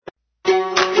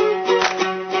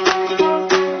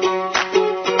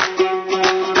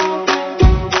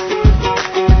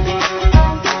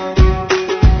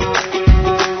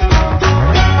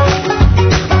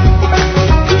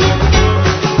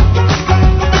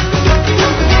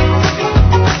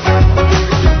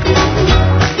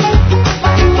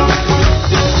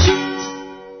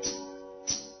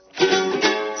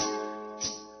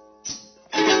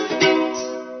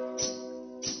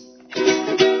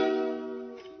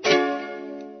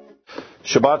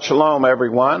Shabbat Shalom,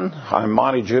 everyone. I'm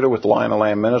Monty Judah with Lion and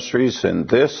Lamb Ministries, and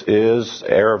this is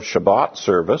Erev Shabbat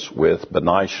service with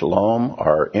B'nai Shalom,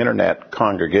 our internet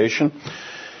congregation.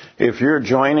 If you're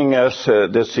joining us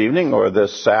this evening or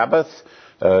this Sabbath,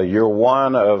 you're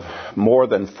one of more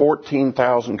than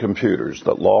 14,000 computers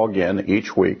that log in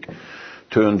each week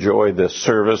to enjoy this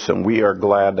service, and we are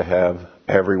glad to have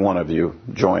every one of you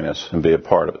join us and be a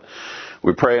part of it.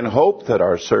 We pray and hope that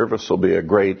our service will be a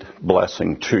great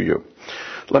blessing to you.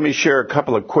 Let me share a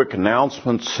couple of quick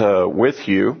announcements with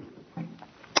you.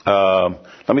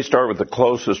 Let me start with the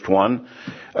closest one.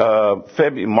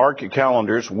 Mark your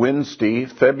calendars. Wednesday,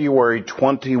 February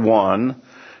 21,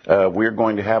 we're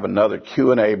going to have another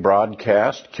Q&A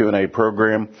broadcast, Q&A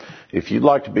program. If you'd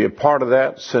like to be a part of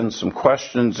that, send some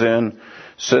questions in.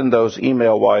 Send those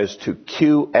email-wise to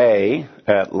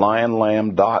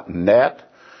qa@lionlamb.net.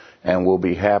 And we'll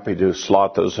be happy to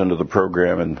slot those into the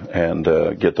program and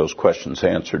get those questions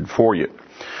answered for you.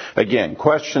 Again,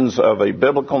 questions of a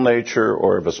biblical nature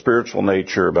or of a spiritual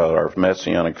nature about our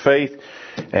Messianic faith,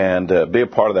 and be a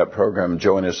part of that program.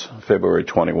 Join us February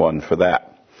 21 for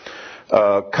that.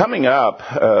 Coming up,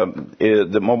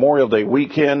 the Memorial Day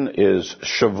weekend is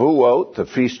Shavuot, the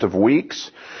Feast of Weeks,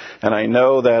 and I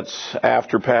know that's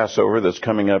after Passover. That's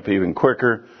coming up even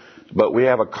quicker. But we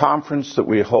have a conference that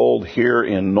we hold here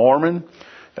in Norman.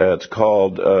 It's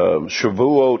called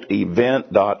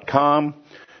ShavuotEvent.com.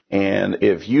 And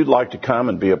if you'd like to come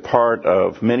and be a part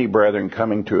of many brethren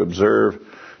coming to observe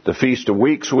the Feast of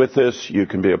Weeks with us, you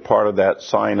can be a part of that.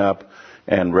 Sign up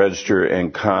and register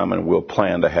and come, and we'll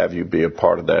plan to have you be a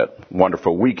part of that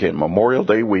wonderful weekend, Memorial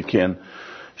Day weekend,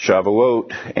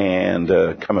 Shavuot, and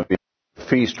come and be a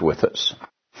feast with us.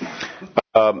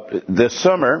 This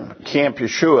summer, Camp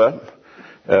Yeshua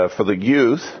for the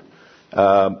youth,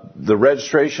 the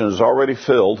registration is already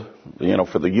filled,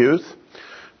 for the youth.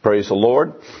 Praise the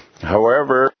Lord.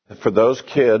 However, for those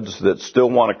kids that still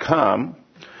want to come,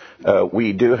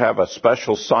 we do have a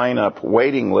special sign-up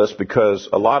waiting list, because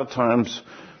a lot of times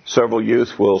several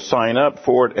youth will sign up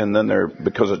for it, and then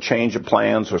because of change of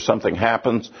plans or something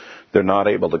happens, they're not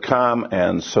able to come.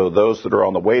 And so those that are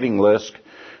on the waiting list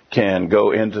can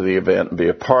go into the event and be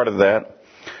a part of that.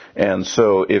 And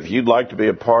so if you'd like to be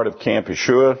a part of Camp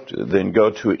Yeshua, then go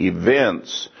to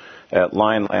events at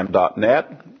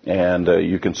lionlamb.net, and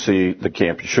you can see the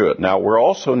Camp Yeshua. Now, we're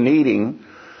also needing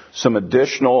some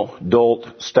additional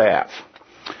adult staff.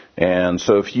 And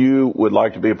so if you would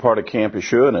like to be a part of Camp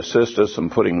Yeshua and assist us in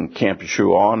putting Camp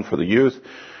Yeshua on for the youth,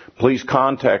 please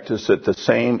contact us at the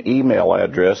same email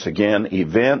address. Again,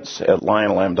 events at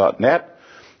lionlamb.net.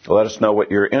 Let us know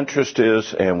what your interest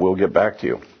is, and we'll get back to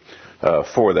you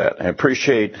for that. I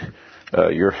appreciate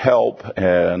your help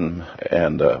and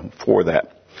for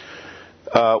that.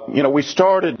 We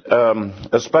started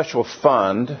a special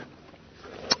fund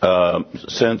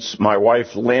since my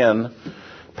wife Lynn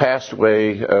passed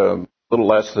away a little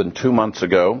less than 2 months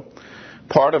ago.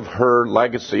 Part of her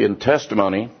legacy and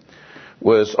testimony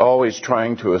was always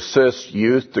trying to assist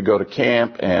youth to go to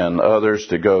camp and others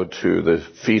to go to the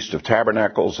Feast of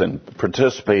Tabernacles and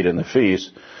participate in the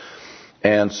feast.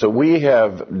 And so we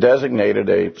have designated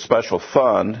a special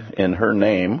fund in her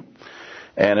name,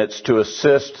 and it's to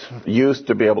assist youth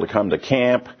to be able to come to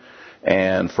camp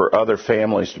and for other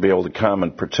families to be able to come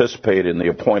and participate in the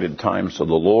appointed times of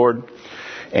the Lord.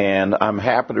 And I'm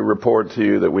happy to report to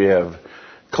you that we have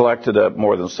collected up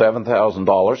more than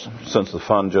 $7,000 since the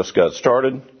fund just got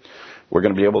started. We're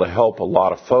going to be able to help a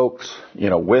lot of folks,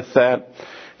 with that.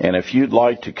 And if you'd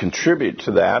like to contribute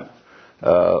to that,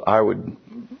 I would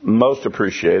most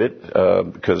appreciate it,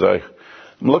 because I'm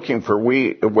looking for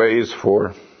ways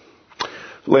for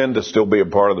Lynn to still be a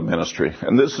part of the ministry.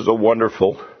 And this is a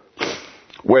wonderful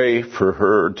way for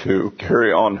her to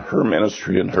carry on her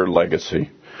ministry and her legacy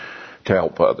to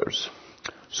help others.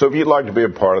 So if you'd like to be a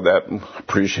part of that,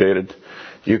 appreciate it.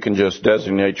 You can just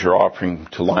designate your offering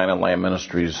to Lion and Lamb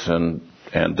Ministries and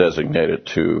designate it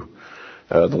to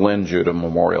the Lynn Judah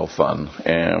Memorial Fund,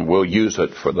 and we'll use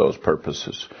it for those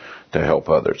purposes to help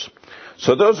others.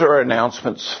 So those are our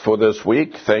announcements for this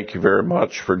week. Thank you very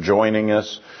much for joining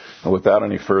us. And without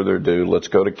any further ado, let's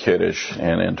go to Kiddush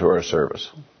and into our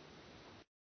service.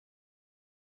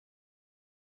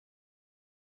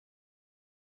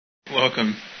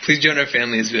 Welcome. Please join our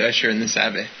family as we usher in the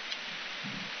Sabbath.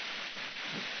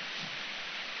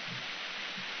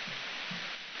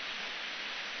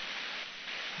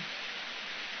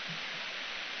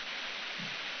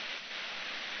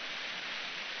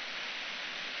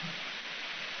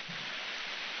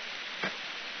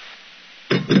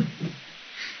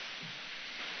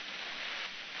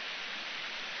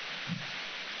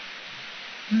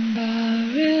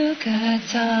 Baruch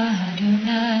atah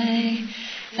Adonai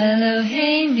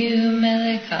Eloheinu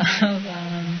melech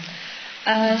haolam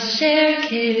Asher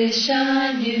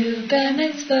kiddushanu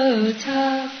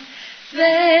b'mitzvotav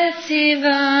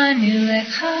v'tzivanu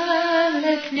lecha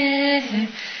lepnei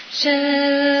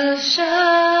shel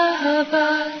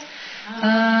Shabbat.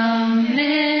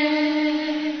 Amen.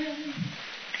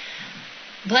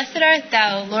 Blessed art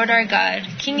thou, Lord our God,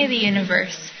 King of the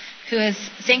universe, who has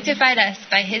sanctified us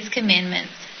by his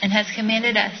commandments, and has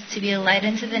commanded us to be a light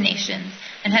unto the nations,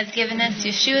 and has given us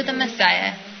Yeshua the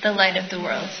Messiah, the light of the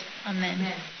world.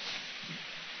 Amen.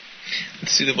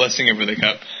 Let's do the blessing over the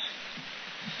cup.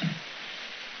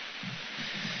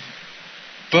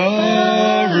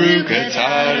 Baruch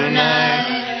atah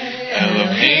Adonai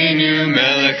Eloheinu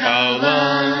melech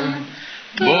haolam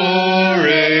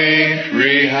Borei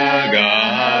pri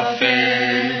hagafen.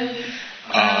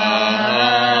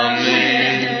 Amen.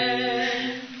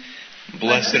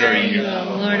 Blessed are you,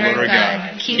 Lord our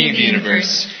God, King of the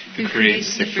universe, who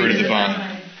creates the fruit of the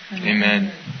vine.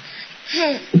 Amen.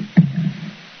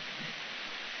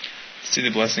 Let's do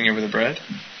the blessing over the bread.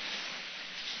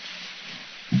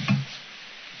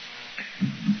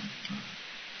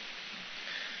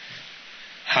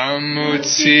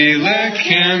 Hamotzi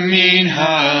lechem min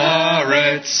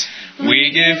haaretz.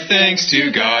 We give thanks to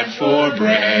God for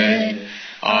bread.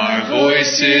 Our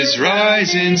voices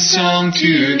rise in song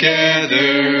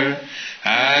together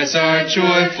as our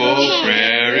joyful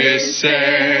prayer is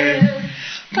said.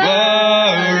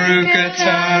 Baruch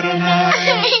atah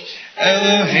Adonai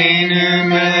Eloheinu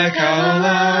melech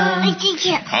haolam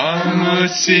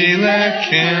Hamotzi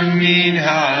lechem min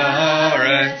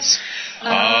haaretz.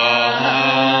 Amen.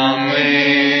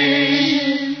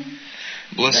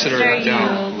 Blessed art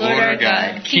thou, Lord our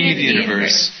God, King of the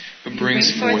universe, who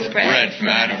brings forth bread from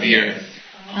out of the earth.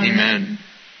 Amen.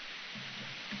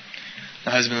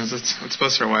 Now, husbands, let's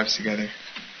bless our wives together.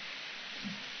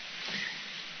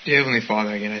 Dear Heavenly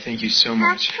Father, again, I thank you so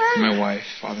much for my wife,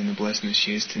 Father, and the blessing that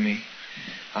she is to me.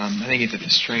 I thank you for the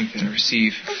strength that I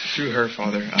receive through her,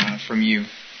 Father, from you.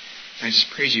 I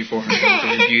just praise you for her, for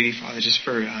her beauty, Father, just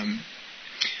for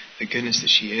the goodness that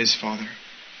she is, Father.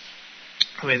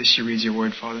 The way that she reads your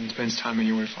word, Father, and spends time in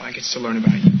your word, Father. I get to learn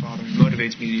about you, Father. It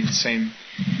motivates me to do the same.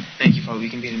 Thank you, Father. We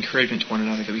can be an encouragement to one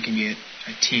another, that we can be a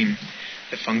team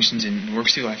that functions and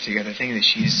works through life together. I think that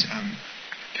she's a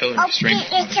pillar of strength,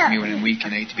 Father, for me when I'm weak,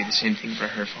 and I get to be the same thing for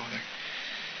her, Father.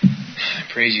 I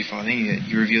praise you, Father. Thank you that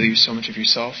you reveal so much of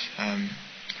yourself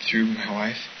through my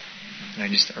wife. And I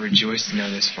rejoice to know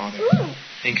this, Father.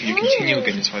 Thank you for your continual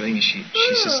goodness, Father. Thank you she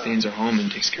sustains our home and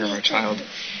takes care of our child,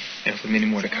 and for many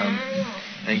more to come.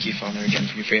 Thank you, Father, again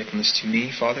for your faithfulness to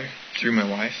me, Father, through my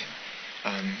wife.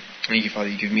 Thank you, Father,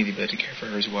 you give me the ability to care for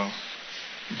her as well.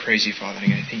 I praise you, Father,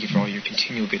 and I thank you for all your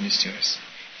continual goodness to us.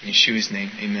 In Yeshua's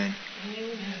name, amen.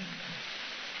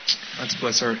 Let's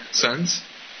bless our sons.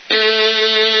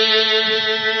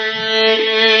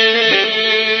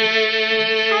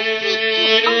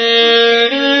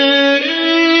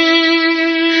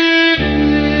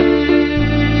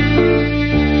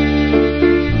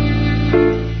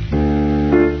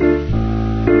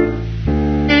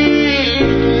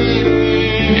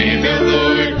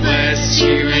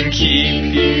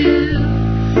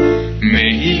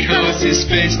 His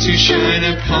face to shine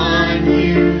upon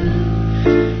you.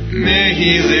 May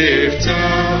he lift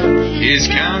up his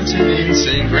countenance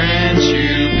and grant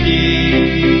you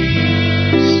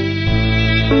peace.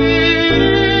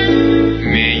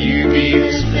 May you be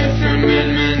with Ephraim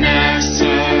and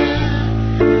Manasseh.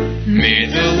 May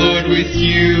the Lord with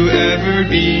you ever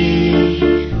be.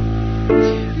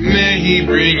 May he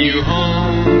bring you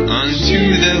home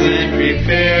unto the land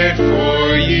prepared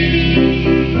for you.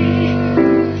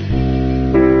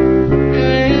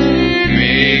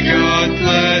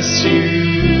 Bless you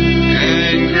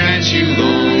and grant you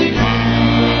long life.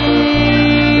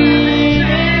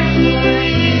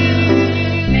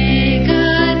 May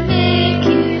God make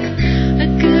you a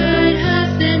good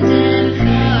husband and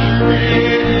father.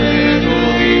 And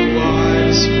holy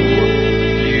wives for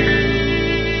you.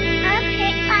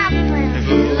 Okay, Papa.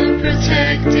 Who will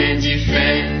protect and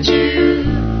defend you.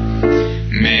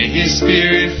 May His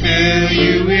Spirit fill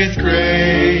you with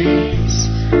grace.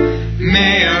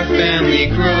 May our family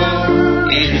grow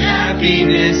in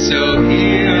happiness, so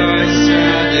hear our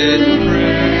Sabbath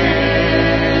prayer.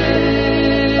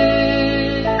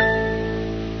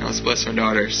 Now let's bless our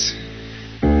daughters.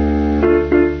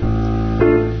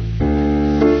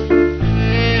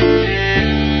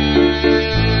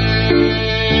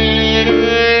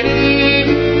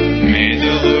 May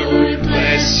the Lord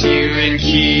bless you and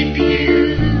keep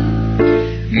you.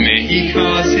 May He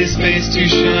cause His face to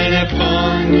shine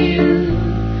upon you.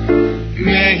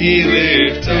 May He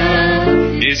lift up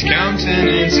His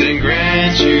countenance and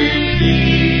grant you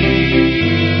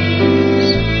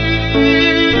peace.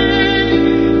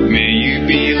 May you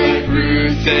be like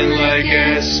Ruth and like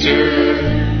Esther.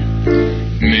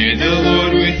 May the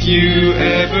Lord with you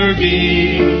ever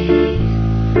be.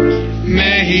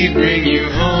 May He bring you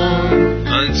home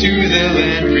unto the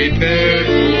land prepared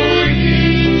for you.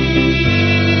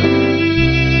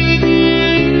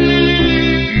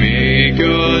 May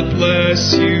God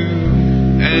bless you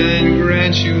and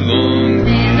grant you long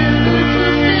life.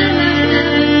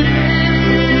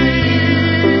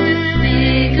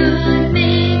 May God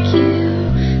make you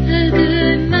a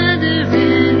good mother and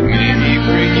May He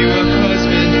bring you a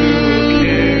husband who will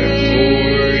care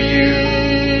for you.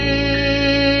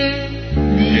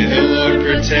 May the Lord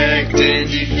protect and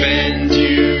defend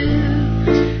you.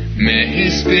 May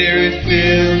His Spirit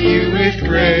fill you with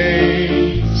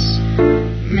grace.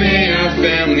 May our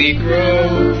family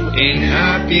grow in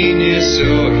happiness,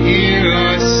 so hear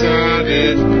our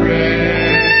Sabbath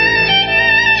prayer.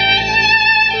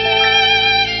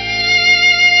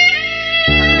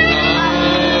 Amen.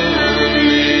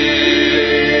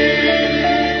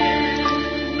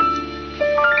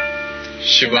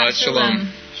 Shabbat Shalom.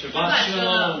 Shabbat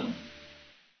Shalom.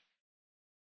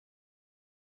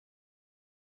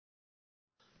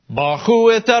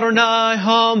 Baruch et Adonai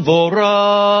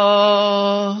Hamvorach.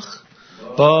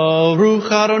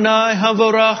 Baruch Adonai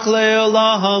Hamvorach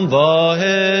le'olam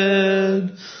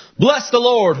va'ed. Bless the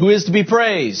Lord who is to be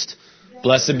praised.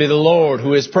 Blessed be the Lord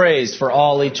who is praised for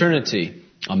all eternity.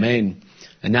 Amen.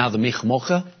 And now the Micha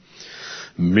Mocha.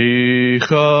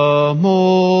 Micha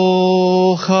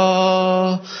Mocha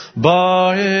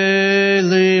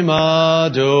Ba'elim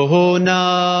Adonai.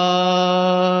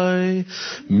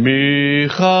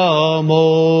 Micha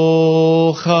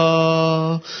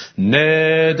Mocha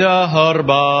Nedar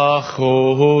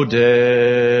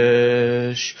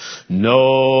B'chodesh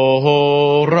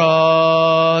Nora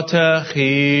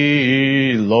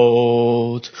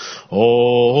Techilot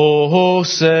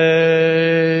Osef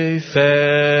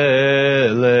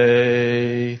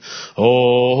Elei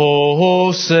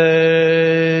Osef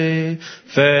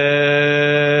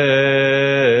Elei.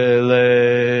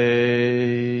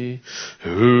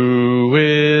 Who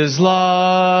is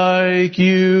like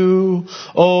you,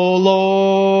 O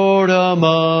Lord,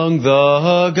 among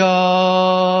the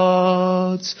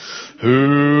gods?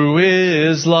 Who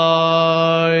is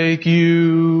like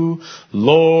you,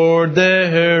 Lord?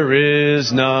 There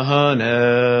is none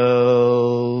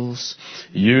else.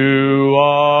 You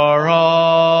are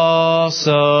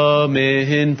awesome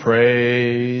in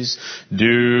praise,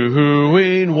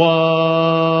 doing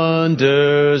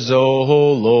wonders,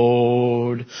 O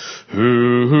Lord.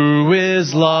 Who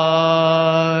is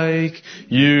like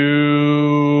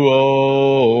you,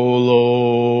 O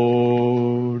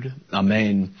Lord?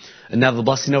 Amen. And now the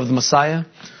blessing of the Messiah.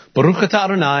 Baruch atah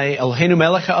Adonai Eloheinu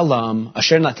melech ha'olam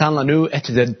asher natan lanu et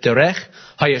derech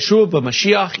hayeshua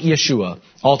b'Mashiach Yeshua.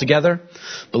 All together.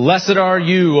 Blessed are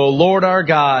you, O Lord our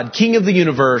God, King of the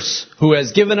universe, who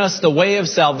has given us the way of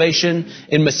salvation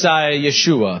in Messiah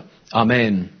Yeshua.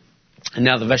 Amen. And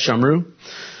now the Veshamru.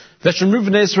 Veshamru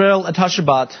v'nei Israel et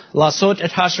ha-Shabbat, lasot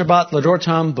et ha-Shabbat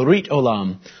ladortam berit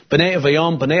olam, b'nei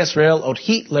avayom b'nei Israel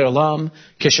othit le'olam,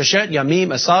 keshashet yamim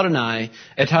asaronai,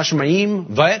 et ha-Shemayim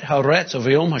v'et ha'oretz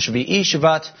avayom ha-Shvi'i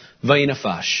Shabbat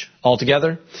v'yinafash. All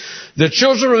together. The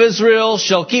children of Israel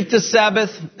shall keep the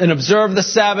Sabbath and observe the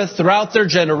Sabbath throughout their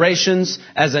generations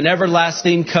as an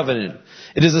everlasting covenant.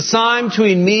 It is a sign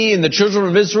between me and the children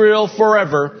of Israel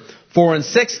forever, for in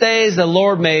 6 days the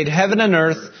Lord made heaven and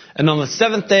earth, and on the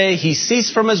seventh day He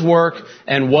ceased from His work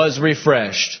and was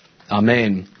refreshed.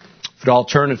 Amen. If we all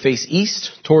turn and face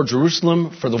east toward Jerusalem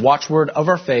for the watchword of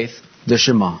our faith, the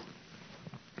Shema.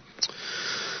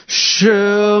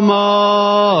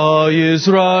 Shema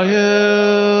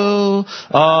Yisrael,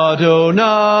 Adonai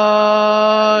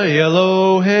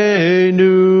Eloheinu,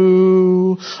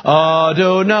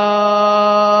 Adonai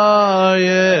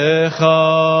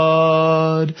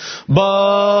Echad,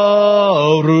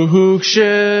 Baruch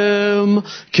Shem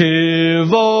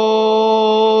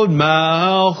Kivod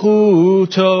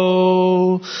Malchuto,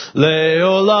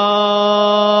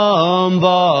 Leolam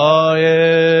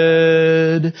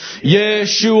Va'ed,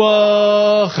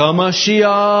 Yeshua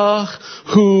HaMashiach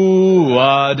Hu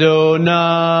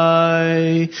Adonai.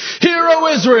 Hear, O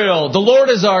Israel, the Lord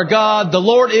is our God, the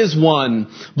Lord is one.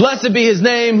 Blessed be His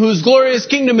name, whose glorious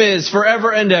kingdom is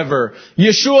forever and ever.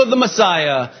 Yeshua the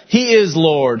Messiah, He is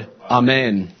Lord.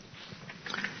 Amen.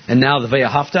 And now the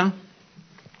Ve'ahavta.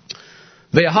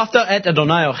 ואהבת את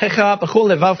אדוני אלוהיך בכל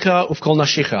לבבך ובכל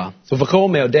נפשך ובכל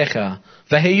מאודיך.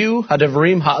 והיו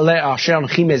הדברים האלה אשר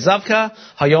אנוכי מזבך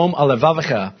היום על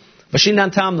לבבך.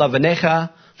 ושיננתם לבניך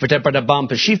ותפרט בם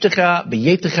בשבתך,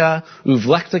 ביתך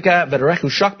ובלכתך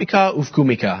ברכושך בך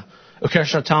ובקומך.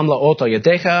 וקשרתם לאות על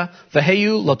ידיך,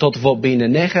 והיו לטוטבות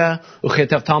בעיניך,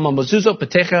 וכתבתם על מזוזות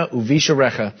ביתך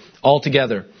ובישעריך. All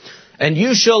together. And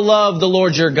you shall love the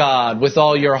Lord your God with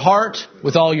all your heart,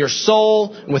 with all your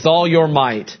soul, and with all your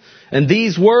might. And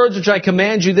these words which I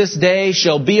command you this day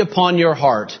shall be upon your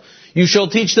heart. You shall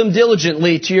teach them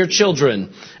diligently to your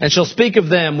children, and shall speak of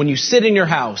them when you sit in your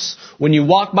house, when you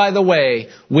walk by the way,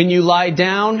 when you lie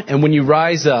down, and when you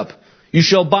rise up. You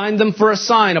shall bind them for a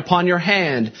sign upon your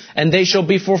hand, and they shall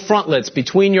be for frontlets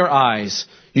between your eyes.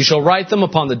 You shall write them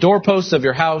upon the doorposts of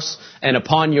your house and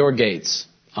upon your gates.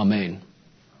 Amen.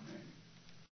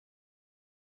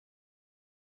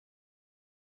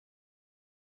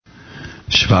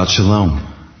 Shabbat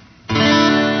Shalom.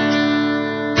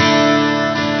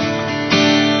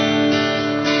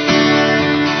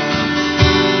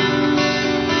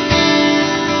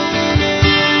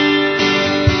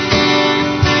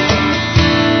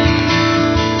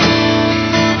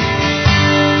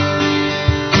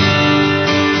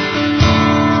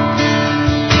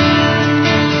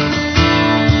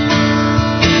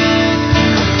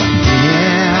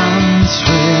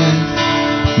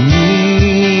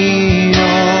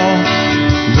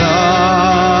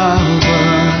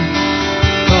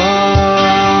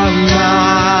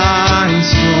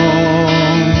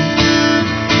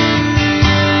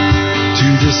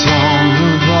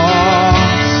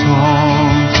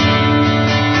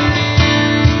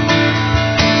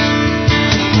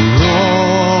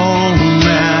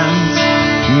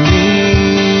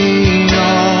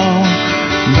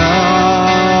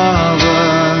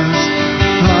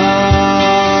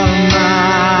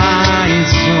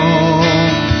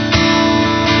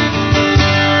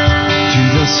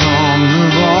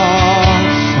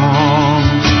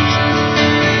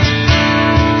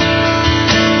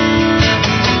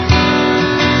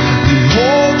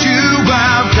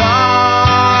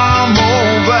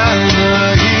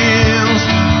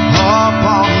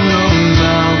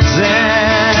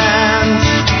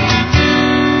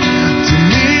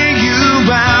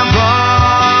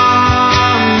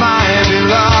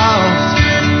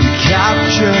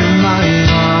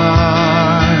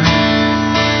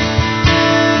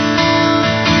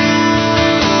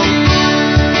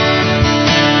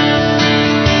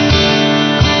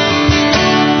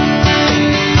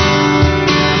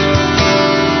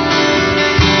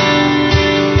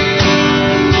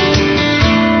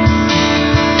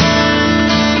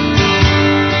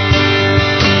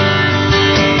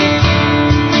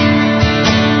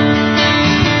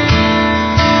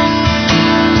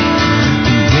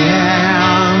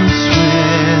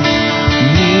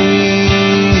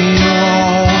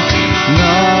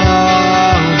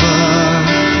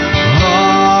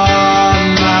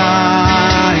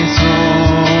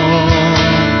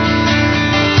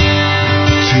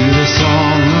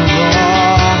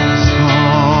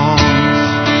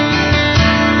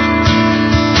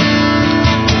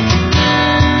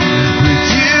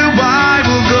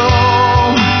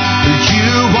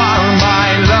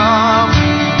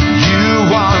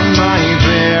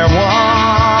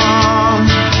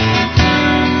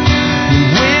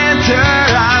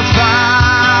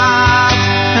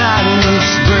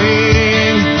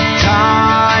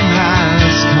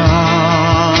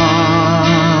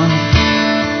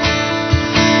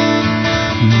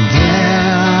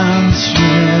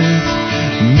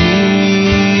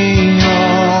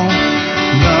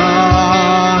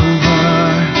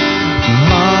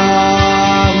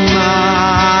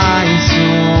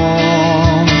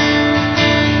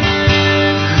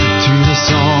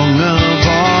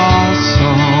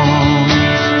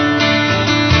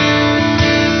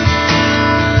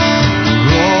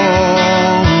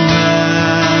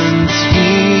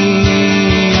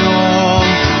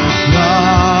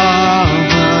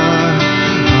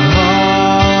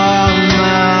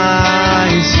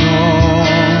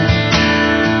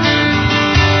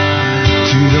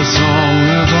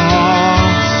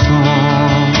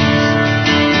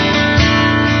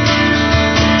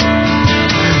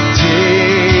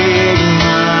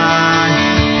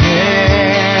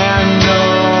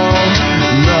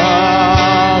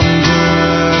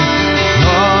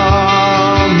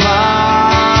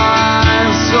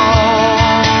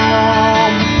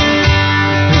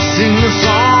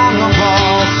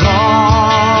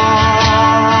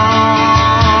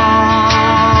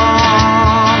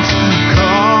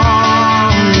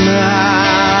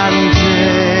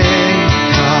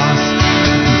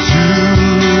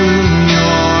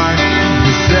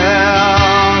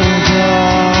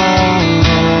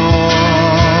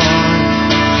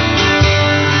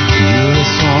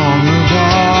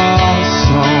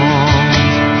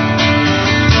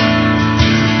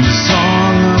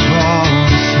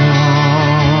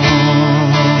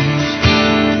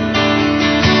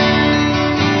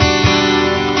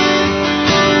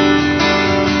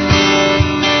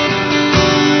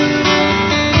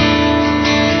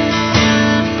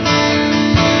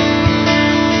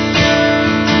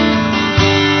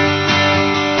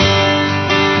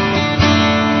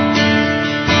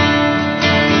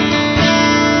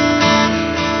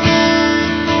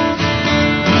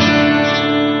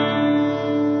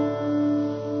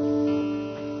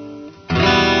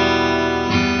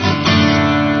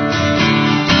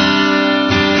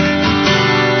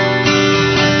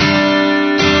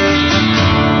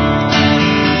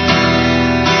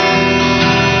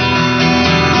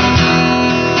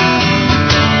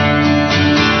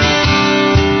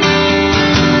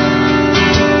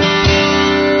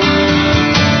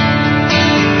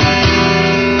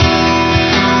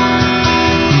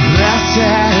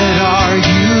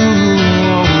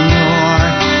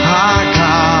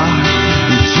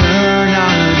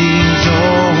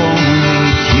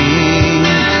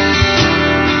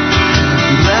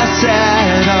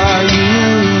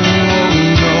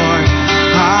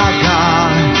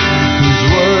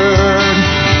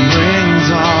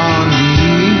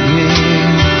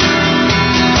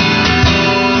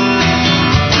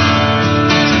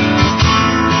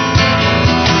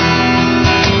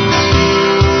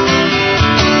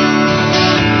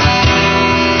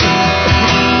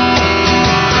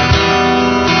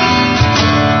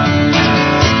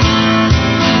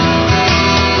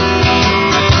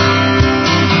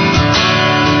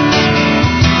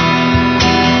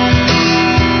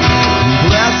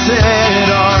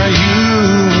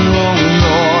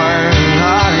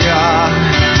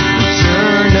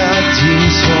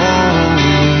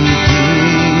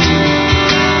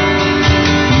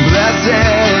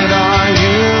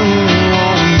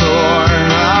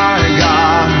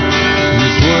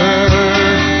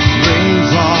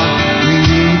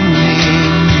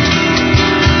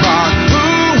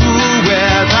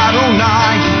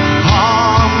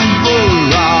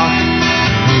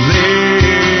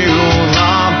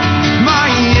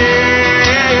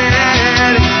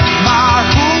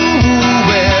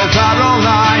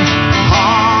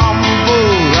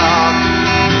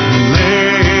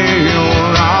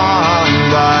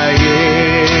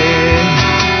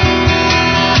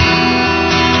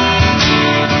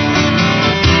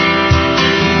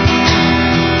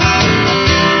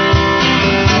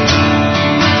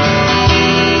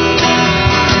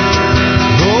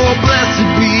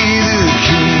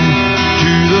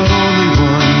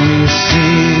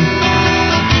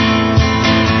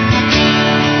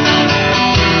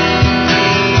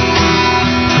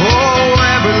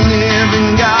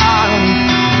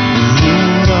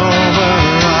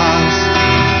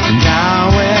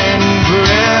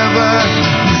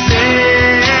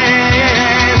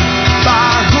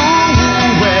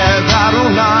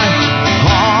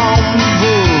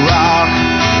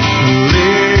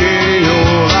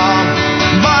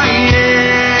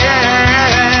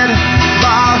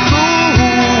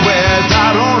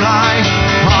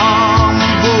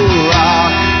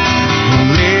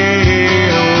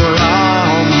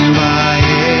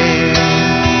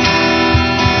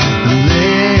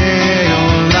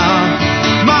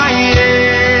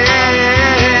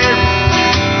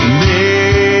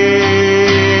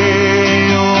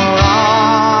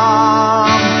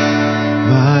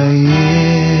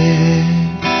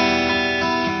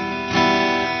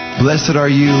 Blessed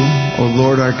are you, O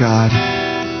Lord our God,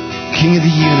 King of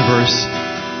the universe,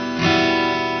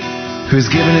 who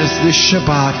has given us this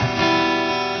Shabbat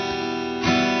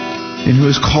and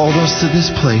who has called us to this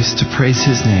place to praise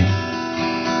His name.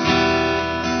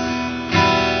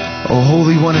 O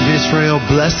Holy One of Israel,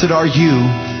 blessed are you,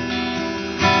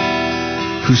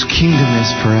 whose kingdom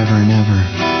is forever and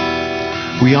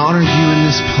ever. We honor you in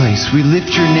this place. We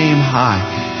lift your name high.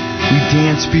 We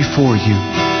dance before you,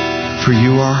 for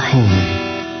you are holy.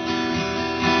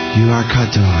 You are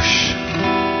Kadosh.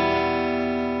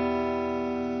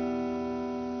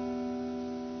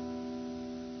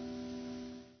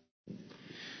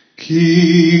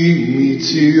 Ki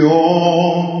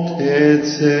mitzion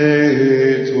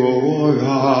tetzeh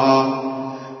Torah,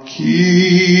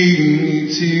 Ki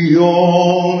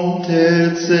mitzion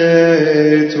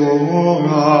tetzeh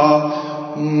Torah,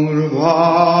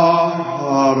 Urvar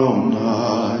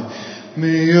Adonai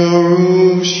miYerushalayim.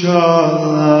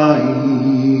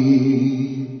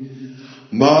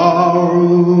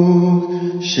 Baruch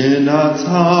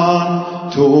Shenatan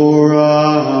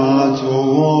Torah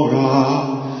Torah,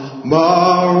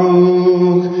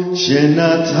 Baruch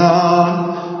Shenatan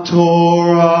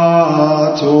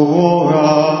Torah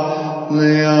Torah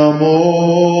le'amo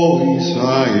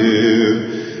Yisrael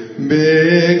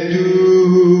bekedushato.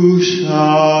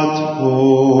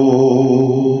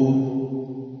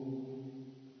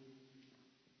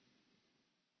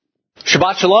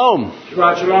 Shabbat Shalom.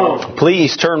 Shabbat Shalom.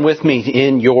 Please turn with me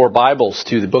in your Bibles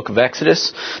to the book of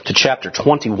Exodus, to chapter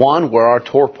 21, where our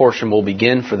Torah portion will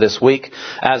begin for this week.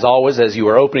 As always, as you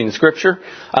are opening the scripture,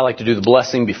 I like to do the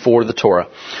blessing before the Torah.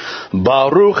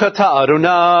 Baruch atah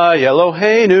Adonai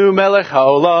Eloheinu melech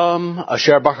haolam,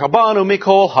 asher bachar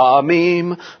mikol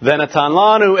ha'amim, v'natan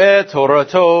lanu et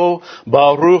Torato.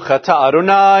 Baruch atah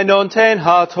Adonai nonten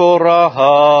ha'torah.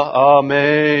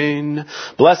 Amen.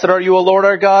 Blessed are you, O Lord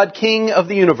our God, King of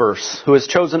the universe, who has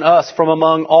chosen us from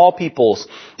among all peoples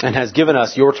and has given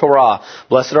us your Torah.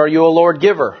 Blessed are you, O Lord,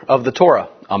 giver of the Torah.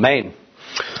 Amen.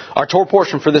 Our Torah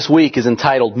portion for this week is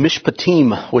entitled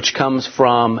Mishpatim, which comes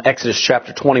from Exodus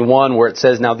chapter 21, where it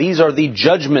says, "Now these are the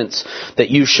judgments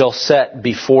that you shall set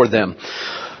before them."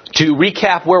 To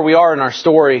recap where we are in our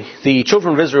story, the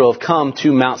children of Israel have come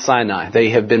to Mount Sinai.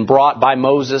 They have been brought by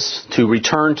Moses to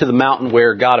return to the mountain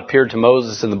where God appeared to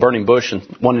Moses in the burning bush and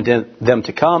wanted them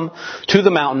to come to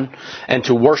the mountain and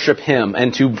to worship Him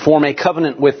and to form a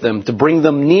covenant with them, to bring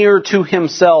them near to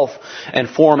Himself and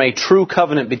form a true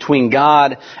covenant between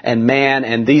God and man.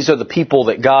 And these are the people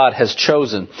that God has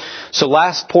chosen. So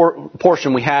last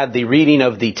portion we had the reading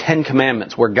of the Ten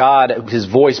Commandments, where God, His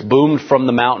voice boomed from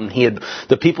the mountain.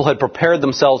 The people had prepared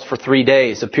themselves for 3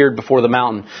 days, appeared before the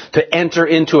mountain, to enter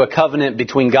into a covenant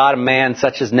between God and man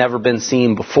such as never been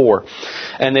seen before.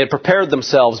 And they had prepared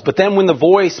themselves. But then when the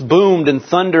voice boomed and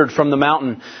thundered from the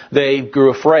mountain, they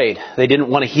grew afraid. They didn't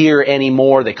want to hear any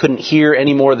more. They couldn't hear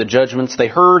any more of the judgments. They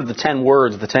heard the 10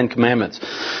 words, the 10 Commandments.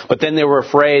 But then they were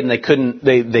afraid and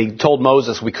they told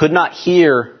Moses, "We could not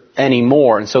hear any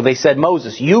more." And so they said,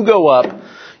 "Moses, you go up,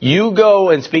 you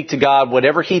go and speak to God.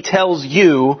 Whatever He tells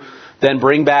you, then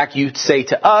bring back, you say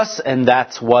to us, and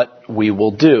that's what we will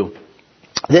do."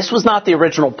 This was not the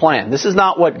original plan. This is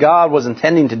not what God was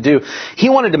intending to do. He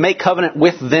wanted to make covenant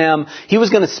with them. He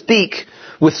was going to speak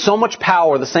with so much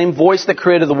power. The same voice that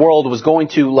created the world was going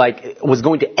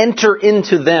to enter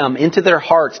into them, into their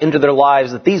hearts, into their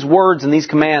lives, that these words and these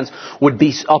commands would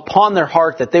be upon their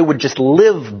heart, that they would just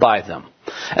live by them.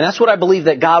 And that's what I believe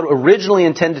that God originally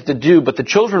intended to do, but the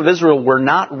children of Israel were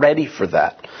not ready for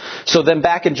that. So then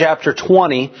back in chapter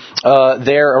 20,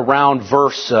 there around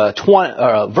verse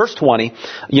 20,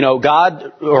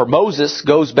 Moses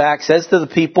goes back, says to the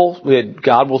people,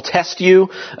 God will test you,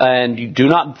 and you do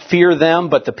not fear them,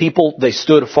 but the people, they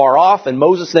stood afar off, and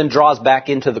Moses then draws back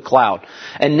into the cloud.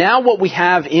 And now what we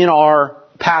have in our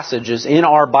passages, in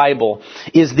our Bible,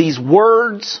 is these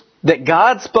words that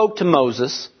God spoke to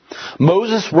Moses.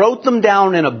 Moses wrote them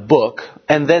down in a book,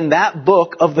 and then that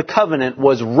book of the covenant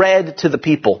was read to the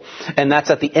people. And that's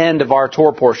at the end of our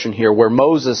Torah portion here, where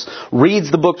Moses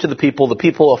reads the book to the people. The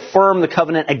people affirm the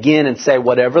covenant again and say,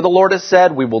 whatever the Lord has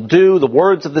said, we will do. The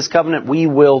words of this covenant, we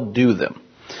will do them.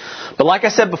 But like I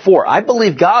said before, I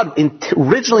believe God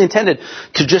originally intended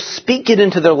to just speak it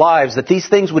into their lives, that these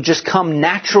things would just come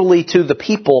naturally to the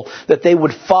people, that they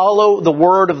would follow the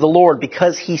word of the Lord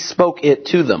because He spoke it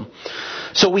to them.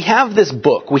 So we have this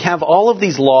book. We have all of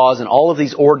these laws and all of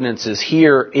these ordinances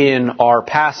here in our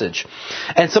passage.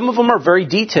 And some of them are very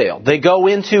detailed. They go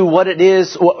into what it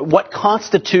is, what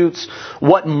constitutes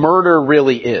what murder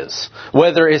really is.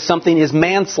 Whether if something is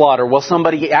manslaughter, well,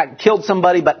 somebody killed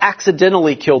somebody but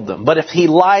accidentally killed them. But if he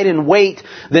lied in wait,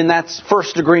 then that's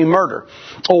first-degree murder.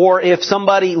 Or if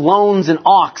somebody loans an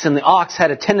ox and the ox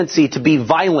had a tendency to be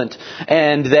violent,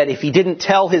 and that if he didn't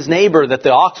tell his neighbor that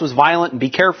the ox was violent and be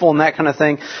careful and that kind of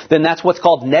thing, then that's what's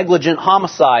called negligent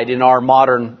homicide in our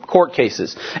modern court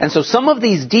cases. And so some of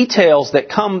these details that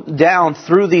come down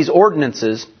through these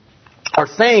ordinances are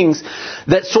things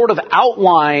that sort of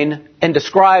outline and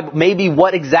describe maybe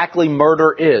what exactly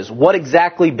murder is, what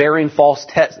exactly bearing false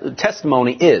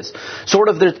testimony is.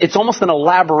 It's almost an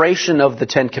elaboration of the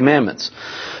Ten Commandments.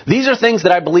 These are things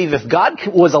that I believe if God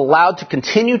was allowed to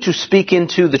continue to speak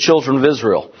into the children of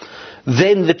Israel,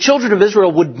 then the children of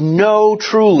Israel would know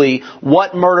truly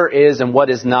what murder is and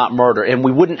what is not murder, and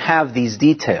we wouldn't have these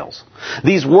details.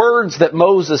 These words that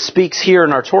Moses speaks here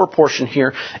in our Torah portion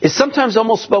here is sometimes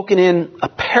almost spoken in a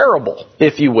parable,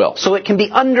 if you will. So it can be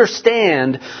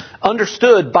understood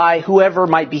by whoever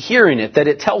might be hearing it, that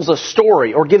it tells a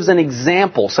story or gives an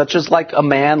example, such as like a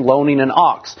man loaning an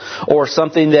ox, or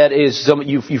something that is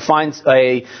you find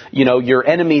your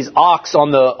enemy's ox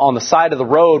on the side of the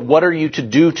road. What are you to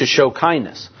do to show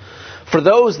kindness? For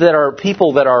those that are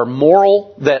people that are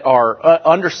moral, that are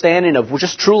understanding of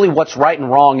just truly what's right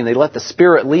and wrong, and they let the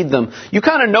Spirit lead them, you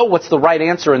kind of know what's the right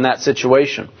answer in that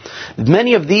situation.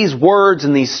 Many of these words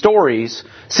and these stories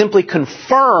simply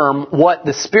confirm what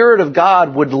the Spirit of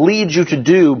God would lead you to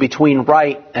do between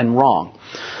right and wrong.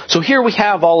 So here we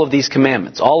have all of these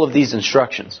commandments, all of these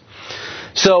instructions.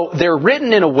 So they're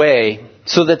written in a way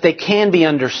so that they can be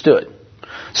understood.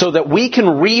 So that we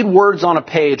can read words on a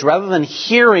page rather than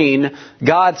hearing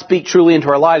God speak truly into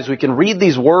our lives. We can read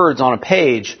these words on a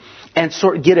page and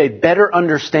sort of get a better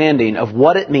understanding of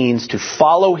what it means to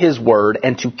follow His Word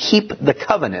and to keep the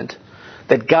covenant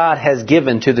that God has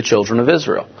given to the children of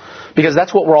Israel. Because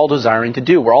that's what we're all desiring to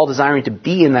do. We're all desiring to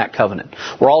be in that covenant.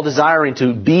 We're all desiring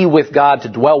to be with God, to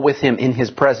dwell with Him in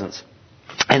His presence.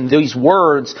 And these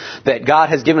words that God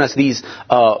has given us, these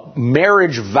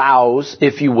marriage vows,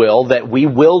 if you will, that we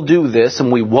will do this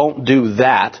and we won't do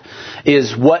that,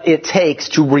 is what it takes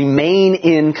to remain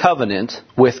in covenant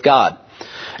with God.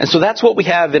 And so that's what we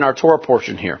have in our Torah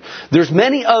portion here. There's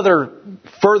many other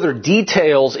further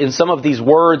details in some of these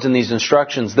words and these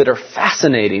instructions that are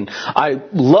fascinating. I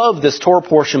love this Torah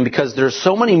portion because there's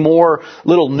so many more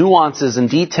little nuances and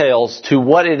details to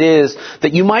what it is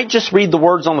that you might just read the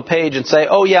words on the page and say,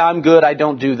 oh yeah, I'm good, I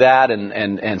don't do that,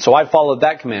 and so I followed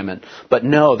that commandment. But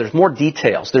no, there's more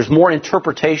details. There's more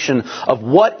interpretation of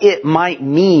what it might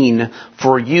mean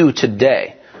for you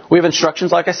today. We have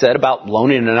instructions, like I said, about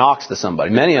loaning an ox to somebody.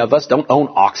 Many of us don't own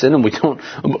oxen and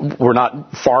we're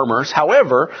not farmers.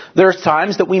 However, there's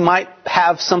times that we might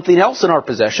have something else in our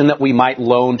possession that we might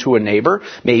loan to a neighbor,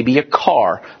 maybe a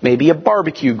car, maybe a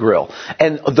barbecue grill.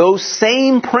 And those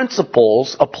same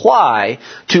principles apply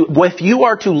to if you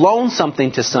are to loan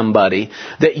something to somebody,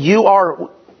 that you are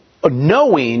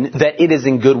knowing that it is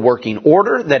in good working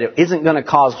order, that it isn't going to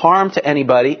cause harm to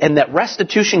anybody, and that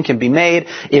restitution can be made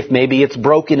if maybe it's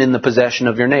broken in the possession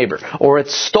of your neighbor, or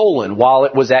it's stolen while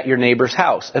it was at your neighbor's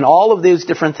house. And all of these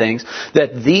different things,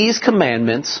 that these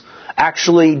commandments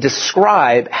actually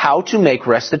describe how to make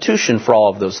restitution for all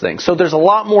of those things. So there's a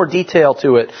lot more detail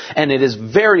to it, and it is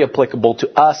very applicable to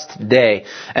us today.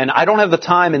 And I don't have the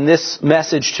time in this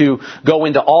message to go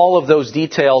into all of those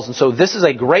details, and so this is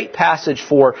a great passage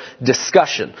for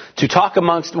discussion, to talk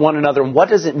amongst one another, and what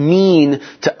does it mean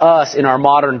to us in our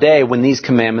modern day when these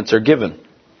commandments are given.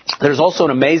 There's also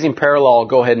an amazing parallel. I'll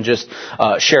go ahead and just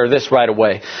share this right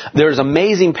away. There's an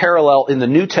amazing parallel in the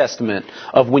New Testament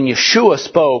of when Yeshua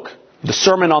spoke the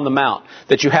Sermon on the Mount,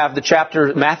 that you have the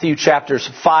chapter, Matthew chapters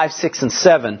 5, 6, and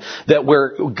 7, that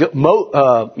where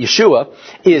Yeshua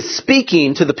is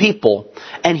speaking to the people,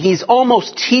 and He's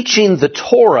almost teaching the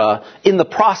Torah in the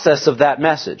process of that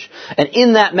message. And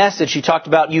in that message, He talked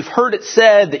about, you've heard it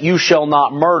said that you shall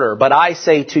not murder, but I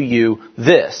say to you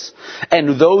this.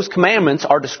 And those commandments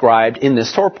are described in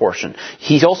this Torah portion.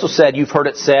 He also said, you've heard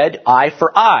it said, eye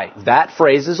for eye. That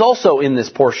phrase is also in this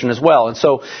portion as well. And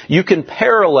so you can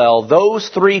parallel those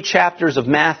 3 chapters of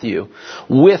Matthew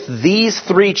with these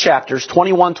 3 chapters,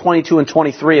 21, 22, and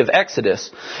 23 of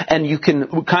Exodus, and you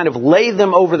can kind of lay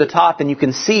them over the top, and you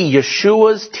can see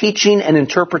Yeshua's teaching and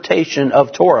interpretation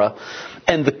of Torah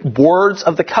and the words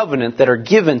of the covenant that are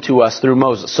given to us through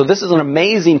Moses. So this is an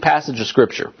amazing passage of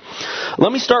Scripture.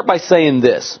 Let me start by saying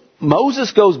this.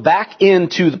 Moses goes back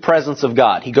into the presence of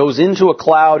God. He goes into a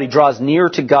cloud, he draws near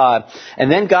to God,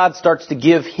 and then God starts to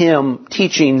give him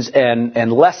teachings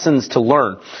and lessons to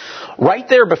learn. Right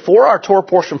there before our Torah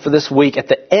portion for this week, at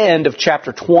the end of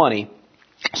chapter 20,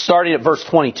 starting at verse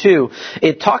 22,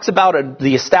 it talks about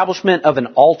the establishment of an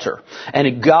altar.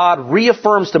 And God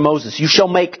reaffirms to Moses, you shall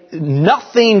make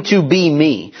nothing to be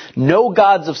me. No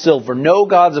gods of silver, no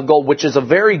gods of gold, which is a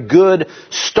very good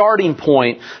starting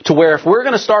point to where if we're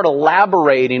going to start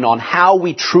elaborating on how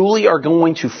we truly are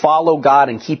going to follow God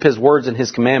and keep His words and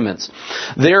His commandments,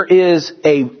 there is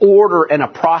a order and a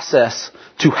process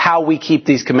to how we keep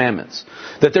these commandments.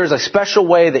 That there's a special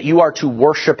way that you are to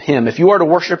worship Him. If you are to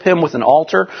worship Him with an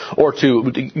altar, or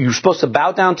you're supposed to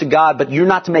bow down to God, but you're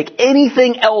not to make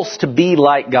anything else to be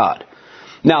like God.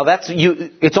 Now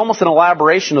it's almost an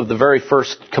elaboration of the very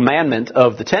first commandment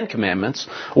of the 10 Commandments,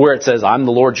 where it says, I'm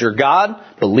the Lord your God,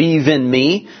 believe in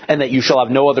me, and that you shall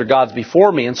have no other gods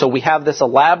before me. And so we have this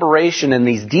elaboration and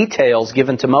these details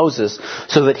given to Moses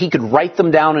so that he could write them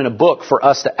down in a book for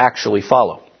us to actually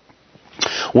follow.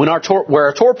 Where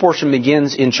our Torah portion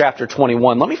begins in chapter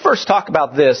 21, let me first talk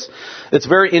about this. It's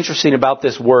very interesting about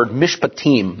this word,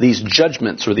 Mishpatim, these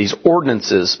judgments or these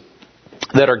ordinances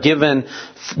that are given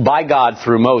by God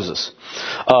through Moses.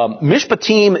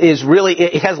 Mishpatim is really,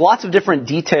 it has lots of different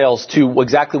details to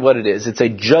exactly what it is. It's a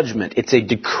judgment, it's a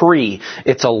decree,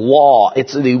 it's a law,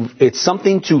 it's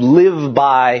something to live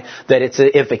by, that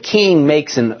if a king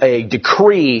makes a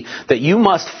decree, that you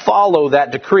must follow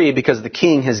that decree because the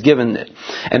king has given it.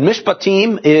 And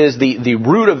Mishpatim is the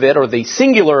root of it, or the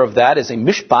singular of that is a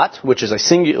mishpat, which is a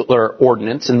singular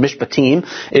ordinance, and Mishpatim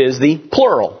is the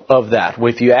plural of that.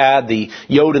 If you add the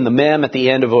yod and the mem at the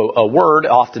end of a word,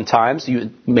 oftentimes,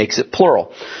 it makes it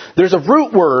plural. There's a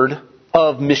root word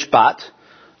of mishpat,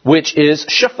 which is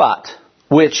shafat,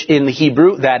 which in the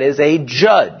Hebrew, that is a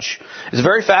judge. It's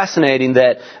very fascinating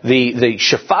that the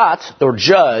shafat, or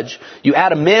judge, you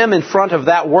add a mem in front of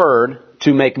that word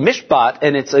to make mishpat,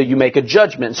 and you make a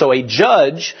judgment. So a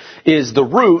judge is the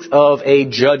root of a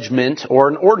judgment or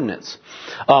an ordinance.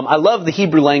 I love the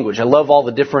Hebrew language. I love all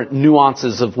the different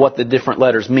nuances of what the different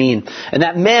letters mean. And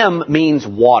that mem means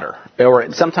water, or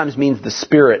it sometimes means the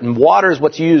spirit. And water is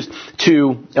what's used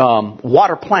to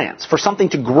water plants. For something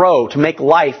to grow, to make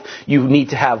life, you need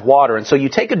to have water. And so you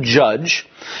take a judge,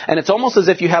 and it's almost as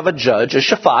if you have a judge, a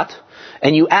shafat,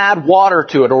 and you add water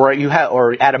to it,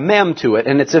 or add a mem to it,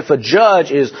 and it's if a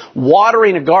judge is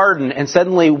watering a garden, and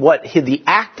suddenly the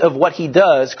act of what he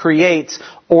does creates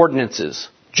ordinances,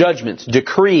 judgments,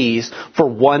 decrees for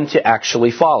one to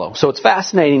actually follow. So it's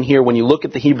fascinating here when you look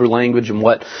at the Hebrew language and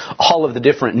what all of the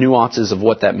different nuances of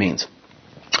what that means.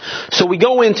 So we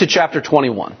go into chapter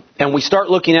 21, and we start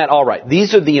looking at, all right,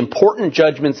 these are the important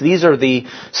judgments, these are the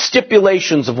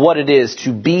stipulations of what it is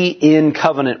to be in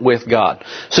covenant with God.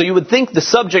 So you would think the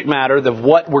subject matter of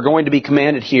what we're going to be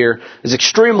commanded here is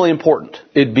extremely important.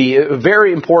 It'd be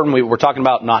very important. We're talking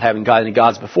about not having any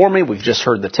gods before me. We've just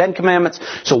heard the 10 Commandments.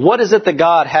 So what is it that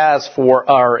God has for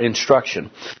our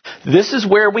instruction? This is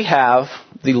where we have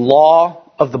the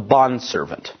law of the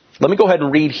bondservant. Let me go ahead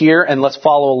and read here, and let's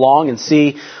follow along and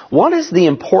see what is the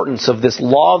importance of this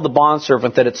law of the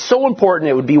bondservant, that it's so important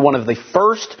it would be one of the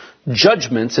first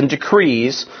judgments and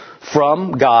decrees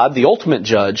from God, the ultimate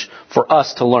judge, for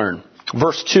us to learn.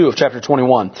 Verse 2 of chapter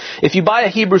 21. If you buy a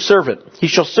Hebrew servant, he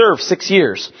shall serve 6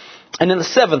 years. And in the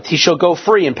 7th he shall go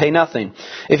free and pay nothing.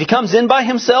 If he comes in by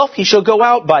himself, he shall go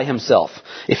out by himself.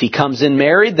 If he comes in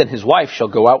married, then his wife shall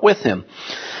go out with him.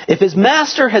 If his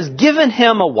master has given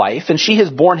him a wife, and she has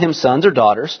borne him sons or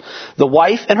daughters, the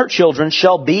wife and her children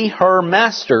shall be her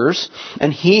master's,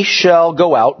 and he shall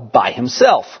go out by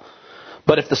himself.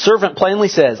 But if the servant plainly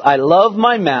says, I love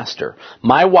my master,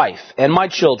 my wife, and my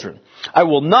children, I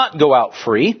will not go out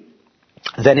free,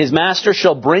 then his master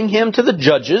shall bring him to the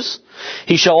judges.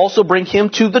 He shall also bring him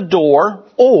to the door,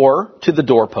 or to the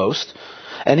doorpost.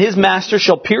 And his master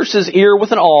shall pierce his ear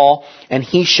with an awl, and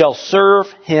he shall serve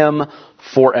him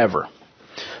forever.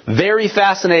 Very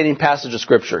fascinating passage of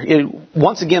Scripture.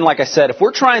 Once again, like I said, if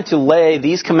we're trying to lay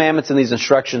these commandments and these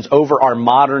instructions over our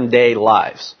modern day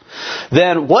lives,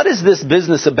 then what is this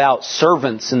business about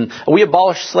servants? And we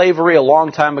abolished slavery a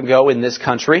long time ago in this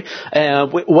country.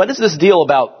 What is this deal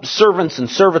about servants and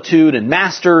servitude and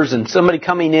masters and somebody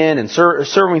coming in and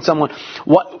serving someone?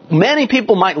 Many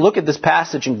people might look at this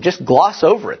passage and just gloss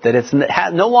over it, that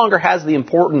it no longer has the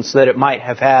importance that it might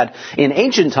have had in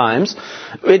ancient times.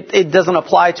 It doesn't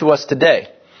apply to us today.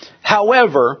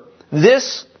 However,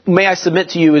 this, may I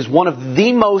submit to you, is one of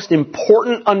the most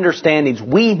important understandings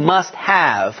we must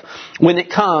have when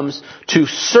it comes to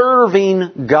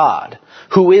serving God.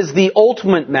 who is the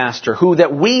ultimate master,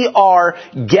 that we are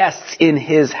guests in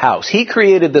His house. He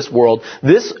created this world.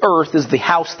 This earth is the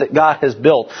house that God has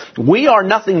built. We are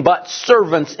nothing but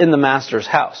servants in the master's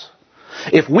house.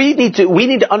 If we need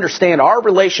to understand our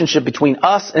relationship between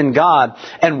us and God,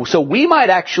 and so we might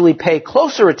actually pay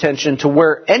closer attention to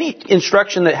where any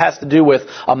instruction that has to do with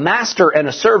a master and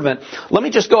a servant. Let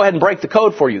me just go ahead and break the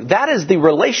code for you. That is the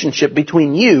relationship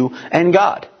between you and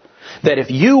God. That if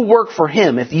you work for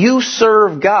Him, if you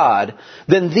serve God,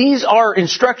 then these are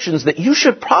instructions that you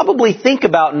should probably think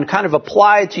about and kind of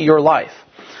apply to your life.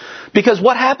 Because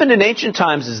what happened in ancient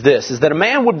times is that a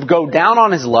man would go down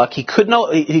on his luck. He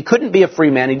couldn't be a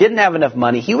free man. He didn't have enough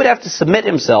money. He would have to submit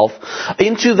himself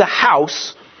into the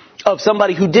house of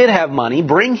somebody who did have money,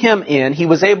 bring him in. He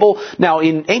was able, now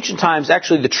in ancient times,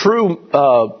 actually the true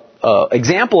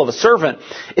example of a servant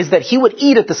is that he would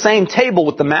eat at the same table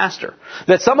with the master.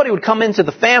 That somebody would come into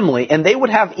the family and they would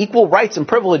have equal rights and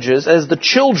privileges as the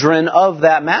children of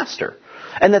that master.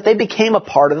 And that they became a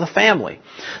part of the family.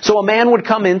 So a man would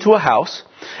come into a house,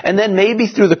 and then maybe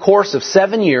through the course of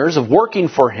 7 years of working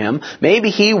for him, maybe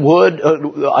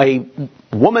a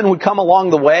woman would come along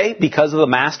the way because of the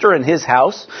master in his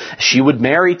house. She would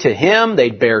marry to him.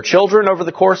 They'd bear children over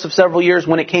the course of several years.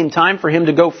 When it came time for him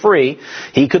to go free,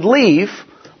 he could leave,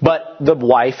 but the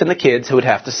wife and the kids would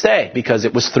have to stay because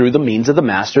it was through the means of the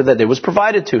master that it was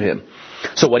provided to him.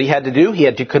 So what he had to do, he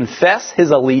had to confess his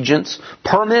allegiance,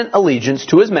 permanent allegiance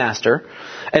to his master,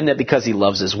 and that because he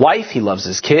loves his wife, he loves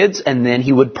his kids, and then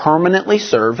he would permanently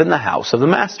serve in the house of the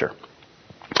master.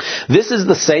 This is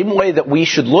the same way that we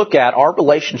should look at our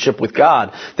relationship with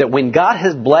God. That when God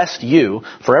has blessed you,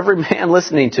 for every man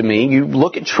listening to me, you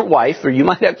look at your wife, or you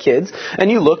might have kids, and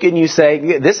you look and you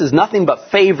say, this is nothing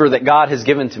but favor that God has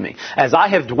given to me. As I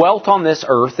have dwelt on this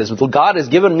earth, as God has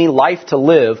given me life to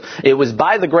live, it was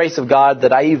by the grace of God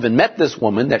that I even met this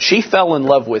woman, that she fell in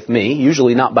love with me,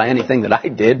 usually not by anything that I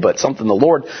did, but something the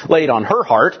Lord laid on her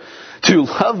heart, to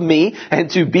love me and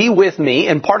to be with me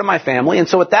and part of my family. And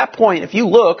so at that point, if you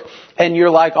look and you're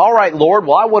like, all right, Lord,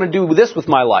 well, I want to do this with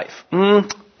my life.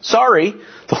 Sorry,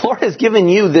 the Lord has given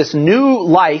you this new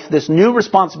life, this new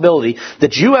responsibility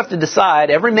that you have to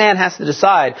decide, every man has to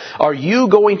decide, are you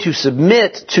going to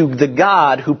submit to the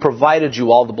God who provided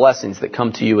you all the blessings that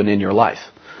come to you and in your life?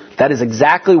 That is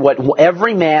exactly what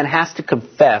every man has to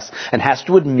confess and has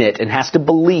to admit and has to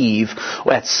believe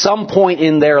at some point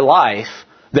in their life,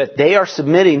 that they are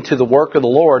submitting to the work of the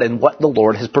Lord and what the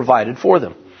Lord has provided for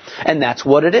them. And that's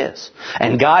what it is.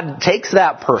 And God takes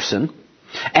that person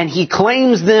and He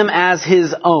claims them as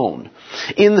His own.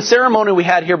 In the ceremony we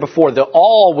had here before, the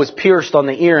awl was pierced on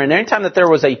the ear, and anytime that there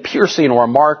was a piercing or a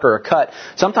mark or a cut,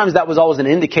 sometimes that was always an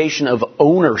indication of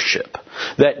ownership.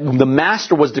 That the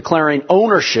master was declaring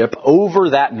ownership over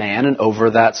that man and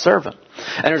over that servant.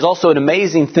 And there's also an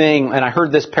amazing thing, and I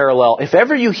heard this parallel. If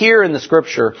ever you hear in the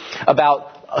Scripture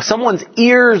about someone's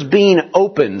ears being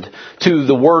opened to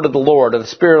the word of the Lord, or the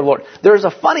Spirit of the Lord, there's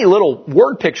a funny little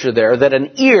word picture there, that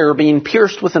an ear being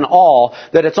pierced with an awl,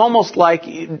 that it's almost like,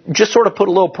 just sort of put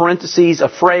a little parentheses, a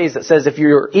phrase that says if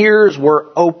your ears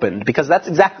were opened, because that's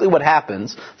exactly what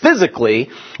happens physically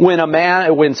when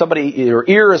your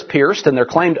ear is pierced and they're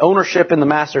claimed ownership in the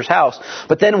master's house.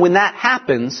 But then when that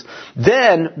happens,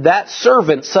 then that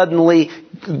servant suddenly,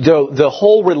 the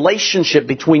whole relationship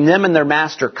between them and their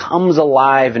master comes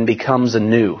alive and becomes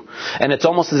anew. And it's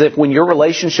almost as if when your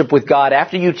relationship with God,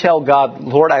 after you tell God,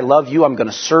 Lord, I love you, I'm going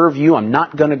to serve you, I'm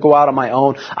not going to go out on my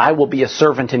own, I will be a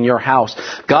servant in your house.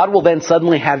 God will then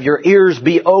suddenly have your ears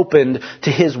be opened to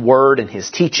His word and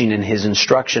His teaching and His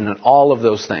instruction and all of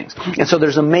those things. And so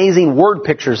there's amazing word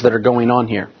pictures that are going on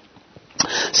here.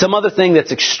 Some other thing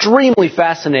that's extremely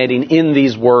fascinating in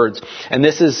these words, and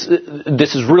this is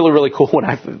really, really cool when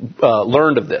I've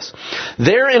learned of this.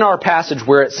 There in our passage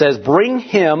where it says, bring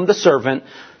him, the servant,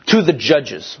 to the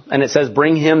judges. And it says,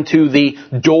 bring him to the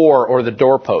door or the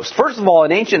doorpost. First of all,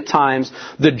 in ancient times,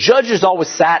 the judges always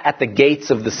sat at the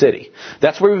gates of the city.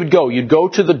 That's where you would go. You'd go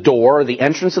to the door, or the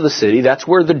entrance of the city. That's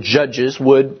where the judges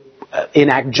would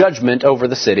enact judgment over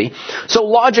the city. So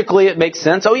logically it makes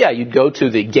sense. Oh yeah, you'd go to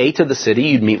the gate of the city,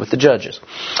 you'd meet with the judges.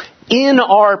 In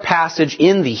our passage,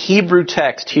 in the Hebrew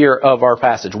text here of our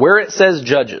passage, where it says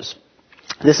judges,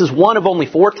 this is one of only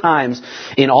 4 times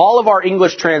in all of our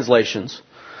English translations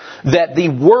that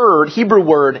the Hebrew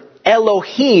word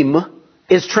Elohim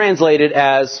is translated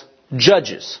as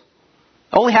judges.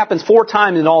 It only happens 4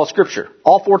 times in all of Scripture.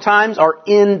 All 4 times are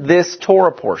in this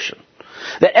Torah portion.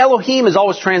 That Elohim is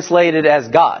always translated as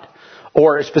God.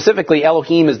 Or specifically,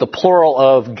 Elohim is the plural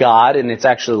of God, and it's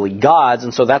actually gods,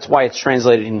 and so that's why it's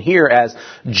translated in here as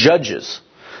judges.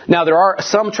 Now, there are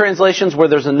some translations where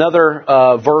there's another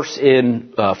verse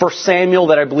in 1 Samuel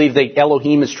that I believe that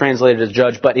Elohim is translated as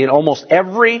judge, but in almost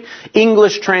every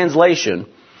English translation,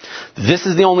 this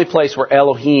is the only place where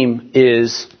Elohim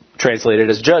is translated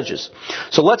as judges.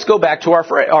 So let's go back to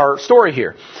our story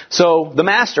here. So the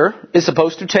master is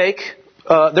supposed to take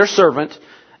their servant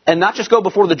and not just go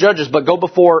before the judges, but go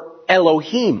before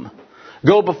Elohim.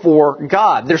 Go before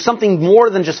God. There's something more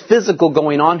than just physical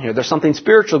going on here. There's something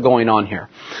spiritual going on here.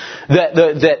 That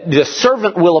the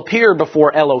servant will appear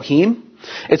before Elohim.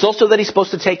 It's also that he's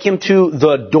supposed to take him to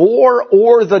the door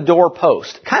or the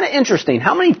doorpost. Kind of interesting.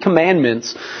 How many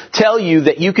commandments tell you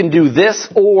that you can do this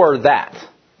or that?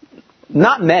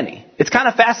 Not many. It's kind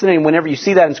of fascinating whenever you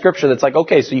see that in Scripture. That's like,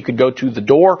 okay, so you could go to the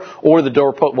door or the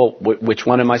doorpost. Well, which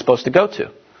one am I supposed to go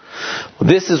to?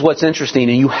 This is what's interesting,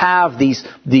 and you have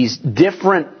these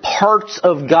different parts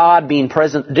of God being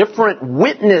present, different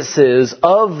witnesses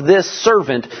of this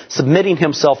servant submitting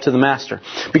himself to the master.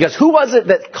 Because who was it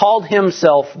that called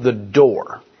himself the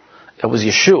door? It was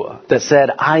Yeshua that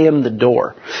said, "I am the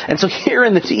door." And so here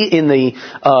in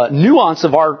the nuance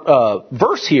of our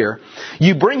verse here,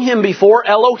 you bring him before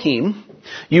Elohim,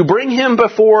 you bring him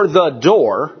before the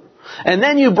door. And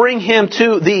then you bring him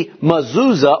to the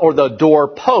mezuzah, or the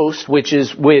doorpost, which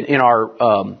is in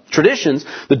our traditions.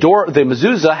 The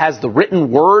mezuzah has the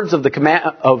written words of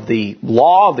the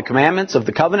law, of the commandments, of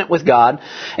the covenant with God.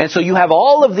 And so you have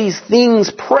all of these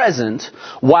things present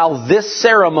while this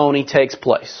ceremony takes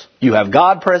place. You have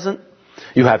God present.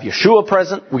 You have Yeshua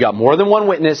present. We got more than one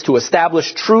witness to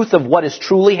establish truth of what is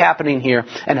truly happening here.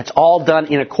 And it's all done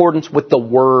in accordance with the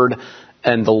Word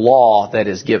and the law that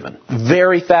is given.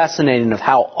 Very fascinating of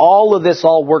how all of this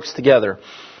all works together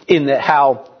in that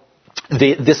how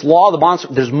this law of the bond,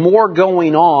 there's more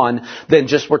going on than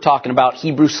just we're talking about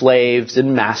Hebrew slaves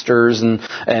and masters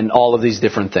and all of these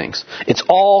different things. It's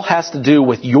all has to do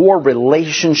with your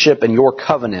relationship and your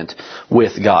covenant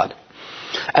with God.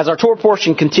 As our Torah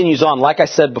portion continues on, like I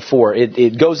said before,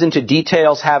 it goes into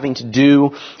details having to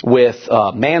do with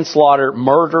manslaughter,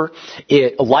 murder.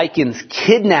 It likens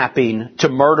kidnapping to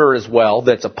murder as well.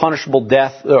 That's a punishable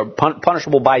death, or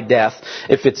punishable by death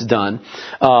if it's done.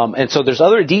 And so there's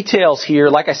other details here,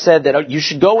 like I said, that you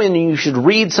should go in and you should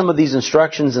read some of these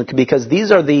instructions, because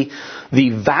these are the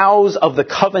vows of the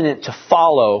covenant to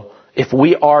follow if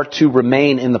we are to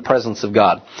remain in the presence of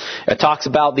God. It talks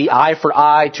about the eye for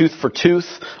eye, tooth for tooth,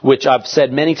 which I've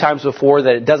said many times before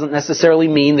that it doesn't necessarily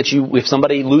mean that if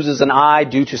somebody loses an eye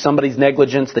due to somebody's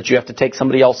negligence, that you have to take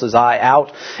somebody else's eye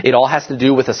out. It all has to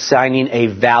do with assigning a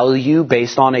value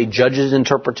based on a judge's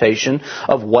interpretation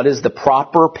of what is the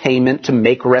proper payment to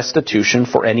make restitution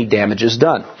for any damages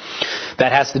done.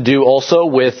 That has to do also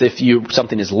with if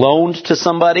something is loaned to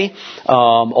somebody,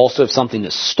 also if something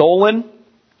is stolen.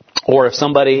 Or if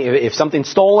something's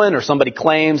stolen, or somebody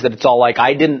claims that it's all like,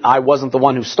 I wasn't the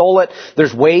one who stole it.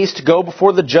 There's ways to go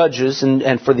before the judges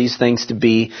and for these things to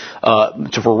be,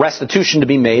 for restitution to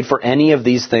be made for any of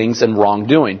these things and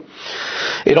wrongdoing.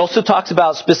 It also talks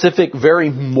about specific,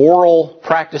 very moral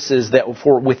practices that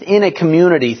for within a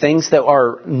community, things that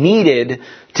are needed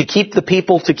to keep the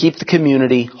people, to keep the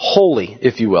community holy,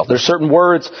 if you will. There's certain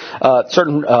words,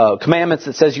 certain commandments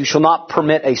that says you shall not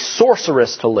permit a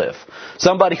sorceress to live.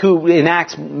 Somebody who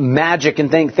enacts magic and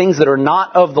things that are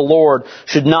not of the Lord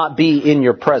should not be in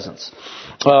your presence.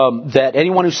 That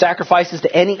anyone who sacrifices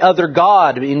to any other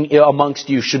god amongst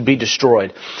you should be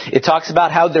destroyed. It talks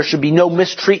about how there should be no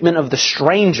mistreatment of the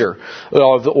stranger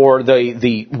or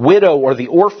the widow or the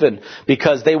orphan,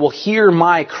 because they will hear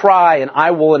my cry and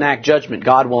I will enact judgment.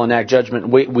 God will enact judgment.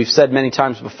 We've said many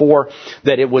times before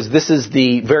that this is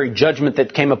the very judgment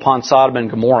that came upon Sodom and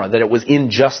Gomorrah, that it was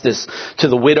injustice to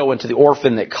the widow and to the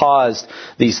orphan that caused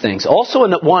these things. Also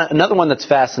another one that's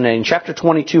fascinating, chapter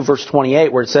 22 verse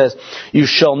 28, where it says, "You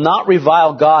shall not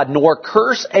revile God, nor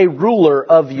curse a ruler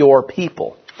of your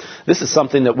people." This is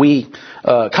something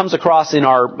that comes across in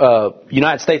our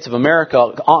United States of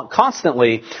America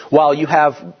constantly, while you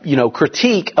have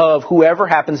critique of whoever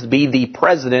happens to be the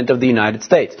president of the United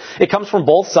States. It comes from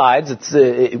both sides.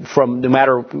 It's from no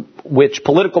matter which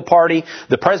political party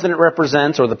the president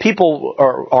represents or the people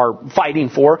are fighting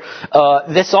for.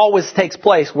 This always takes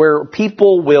place where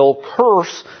people will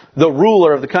curse the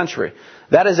ruler of the country.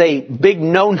 That is a big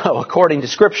no-no according to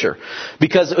Scripture,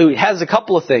 because it has a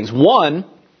couple of things. One,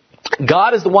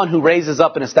 God is the one who raises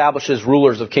up and establishes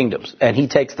rulers of kingdoms, and He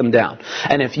takes them down.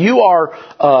 And if you are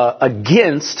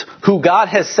against who God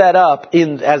has set up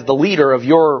as the leader of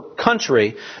your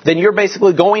country, then you're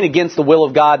basically going against the will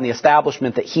of God and the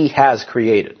establishment that He has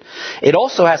created. It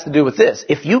also has to do with this.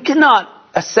 If you cannot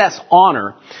assess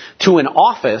honor to an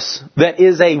office that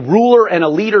is a ruler and a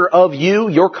leader of you,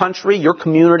 your country, your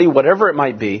community, whatever it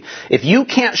might be, if you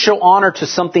can't show honor to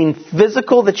something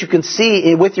physical that you can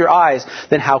see with your eyes,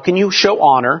 then how can you show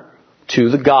honor to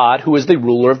the God who is the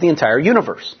ruler of the entire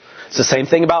universe? It's the same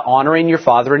thing about honoring your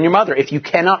father and your mother. If you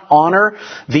cannot honor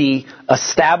the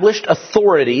established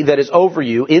authority that is over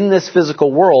you in this physical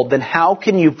world, then how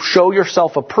can you show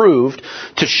yourself approved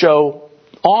to show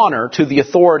honor to the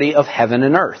authority of heaven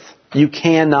and earth? You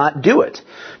cannot do it.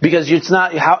 Because it's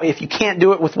not if you can't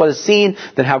do it with what is seen,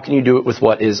 then how can you do it with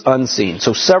what is unseen?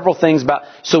 So several things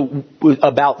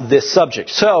about this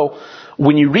subject. So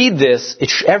when you read this,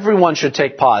 everyone should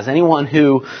take pause. Anyone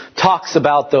who talks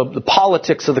about the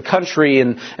politics of the country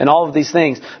and all of these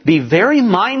things, be very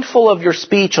mindful of your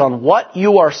speech on what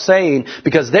you are saying,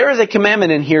 because there is a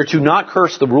commandment in here to not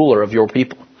curse the ruler of your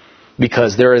people.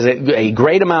 Because there is a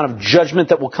great amount of judgment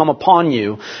that will come upon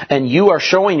you, and you are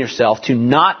showing yourself to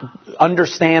not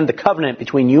understand the covenant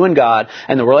between you and God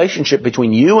and the relationship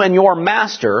between you and your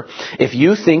master if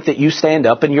you think that you stand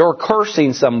up and you're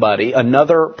cursing somebody,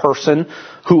 another person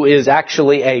who is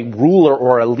actually a ruler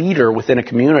or a leader within a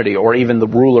community or even the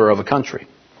ruler of a country.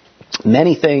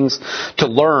 Many things to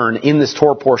learn in this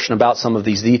Torah portion about some of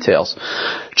these details.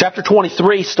 Chapter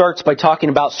 23 starts by talking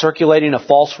about circulating a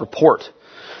false report.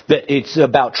 That it's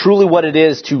about truly what it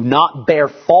is to not bear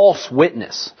false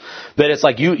witness. That it's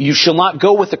like you shall not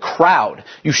go with the crowd.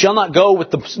 You shall not go with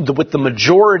the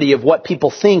majority of what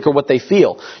people think or what they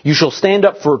feel. You shall stand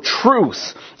up for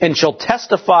truth and shall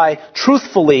testify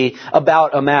truthfully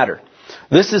about a matter.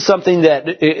 This is something that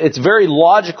it's very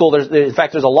logical. In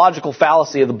fact, there's a logical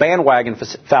fallacy of the bandwagon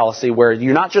fallacy where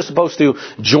you're not just supposed to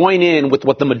join in with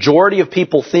what the majority of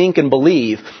people think and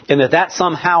believe, and that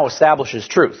somehow establishes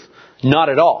truth. Not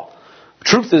at all.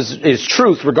 Truth is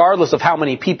truth regardless of how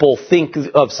many people think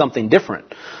of something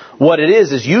different. What it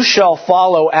is you shall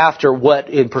follow after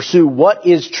and pursue what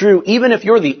is true, even if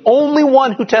you're the only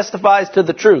one who testifies to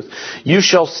the truth. You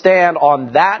shall stand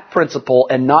on that principle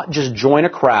and not just join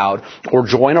a crowd or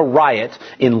join a riot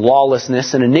in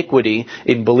lawlessness and iniquity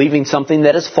in believing something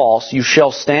that is false. You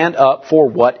shall stand up for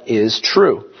what is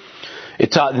true.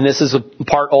 And this is a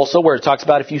part also where it talks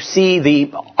about if you see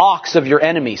the ox of your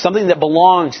enemy, something that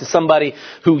belongs to somebody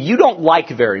who you don't like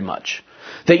very much,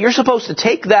 that you're supposed to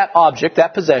take that object,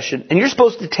 that possession, and you're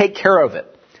supposed to take care of it.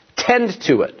 Tend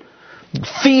to it.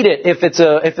 Feed it if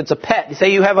it's a pet.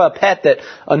 Say you have a pet that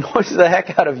annoys the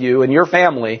heck out of you and your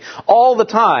family all the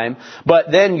time,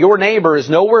 but then your neighbor is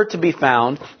nowhere to be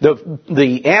found.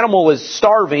 The animal is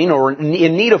starving or in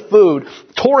need of food.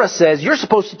 Torah says you're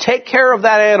supposed to take care of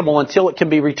that animal until it can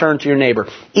be returned to your neighbor,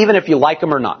 even if you like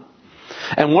him or not.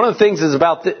 And one of the things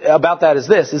about that is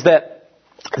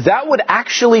that would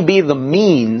actually be the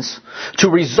means to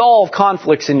resolve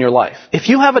conflicts in your life. If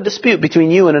you have a dispute between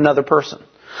you and another person,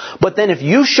 but then if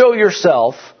you show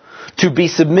yourself to be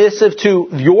submissive to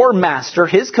your master,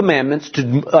 his commandments,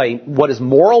 to what is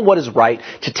moral, what is right,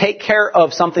 to take care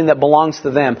of something that belongs to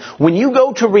them, when you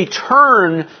go to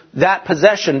return that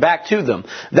possession back to them,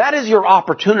 that is your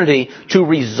opportunity to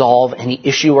resolve any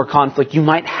issue or conflict you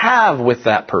might have with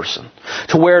that person.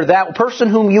 To where that person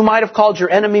whom you might have called your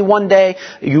enemy one day,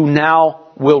 you now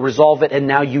will resolve it, and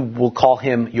now you will call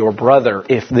him your brother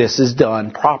if this is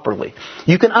done properly.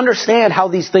 You can understand how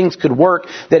these things could work,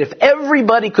 that if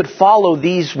everybody could follow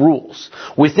these rules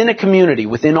within a community,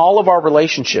 within all of our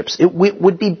relationships, it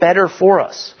would be better for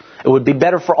us. It would be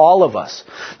better for all of us,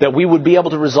 that we would be able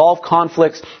to resolve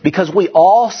conflicts because we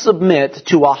all submit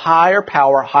to a higher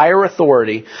power, higher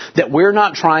authority, that we're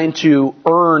not trying to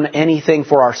earn anything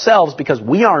for ourselves because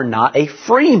we are not a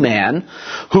free man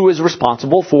who is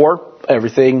responsible for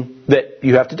everything that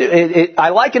you have to do. I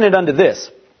liken it unto this.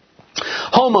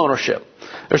 Home ownership.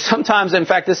 There's sometimes, in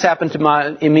fact, this happened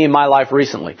to me in my life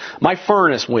recently. My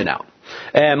furnace went out.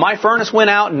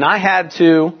 And I had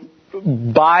to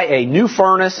buy a new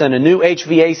furnace and a new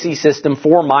HVAC system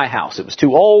for my house. It was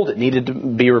too old. It needed to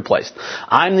be replaced.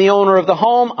 I'm the owner of the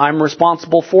home. I'm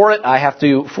responsible for it. I have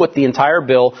to foot the entire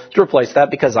bill to replace that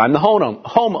because I'm the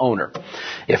homeowner.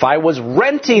 If I was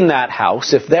renting that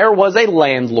house, if there was a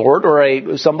landlord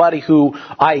or somebody who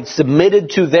I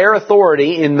submitted to their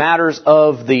authority in matters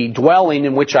of the dwelling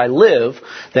in which I live,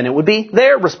 then it would be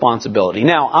their responsibility.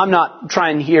 Now, I'm not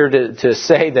trying here to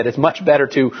say that it's much better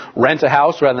to rent a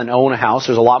house rather than own a house.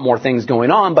 There's a lot more things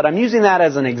going on, but I'm using that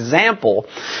as an example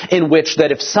in which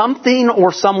that if something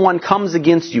or someone comes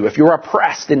against you, if you're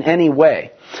oppressed in any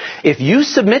way, If you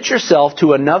submit yourself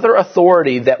to another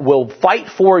authority that will fight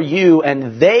for you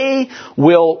and they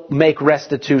will make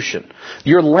restitution,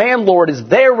 your landlord is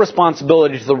their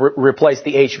responsibility to replace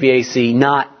the HVAC,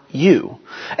 not you.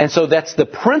 And so that's the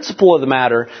principle of the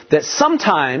matter, that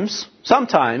sometimes,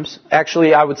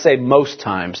 actually I would say most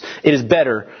times, it is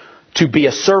better to be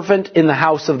a servant in the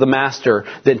house of the master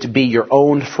than to be your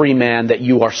own free man, that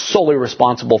you are solely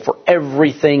responsible for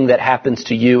everything that happens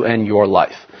to you and your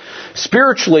life.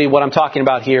 Spiritually, what I'm talking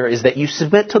about here is that you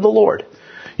submit to the Lord.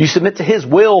 You submit to His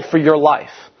will for your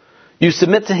life. You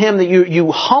submit to Him, that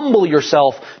you humble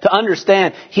yourself to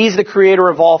understand He's the creator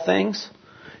of all things.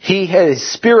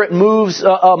 His Spirit moves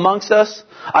amongst us.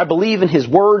 I believe in His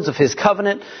words of His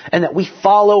covenant, and that we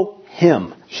follow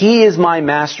Him. He is my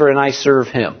master and I serve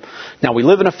Him. Now, we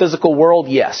live in a physical world.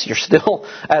 Yes, you're still,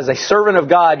 as a servant of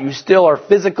God, you still are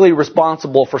physically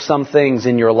responsible for some things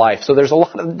in your life. So there's a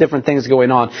lot of different things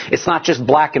going on. It's not just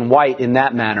black and white in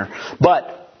that manner.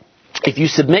 But if you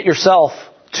submit yourself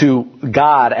to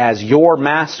God as your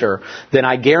master, then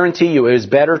I guarantee you it is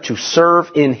better to serve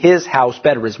in His house,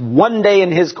 better is one day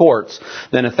in His courts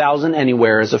than 1,000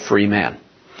 anywhere as a free man.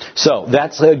 So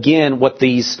that's again what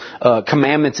these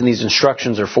commandments and these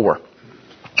instructions are for.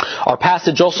 Our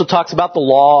passage also talks about the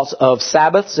laws of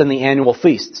Sabbaths and the annual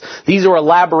feasts. These are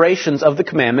elaborations of the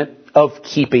commandment of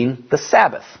keeping the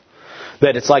Sabbath.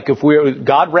 That it's like if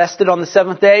God rested on the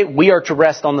seventh day, we are to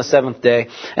rest on the seventh day.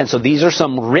 And so these are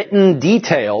some written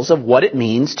details of what it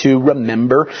means to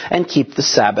remember and keep the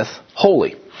Sabbath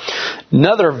holy.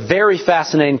 Another very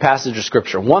fascinating passage of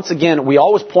Scripture. Once again,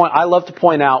 I love to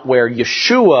point out where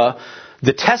Yeshua,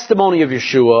 the testimony of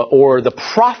Yeshua, or the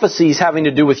prophecies having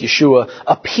to do with Yeshua,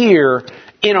 appear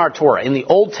in our Torah. In the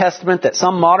Old Testament that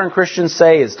some modern Christians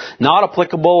say is not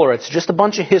applicable or it's just a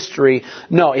bunch of history.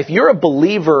 No, if you're a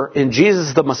believer in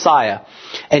Jesus the Messiah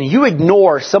and you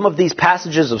ignore some of these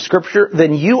passages of Scripture,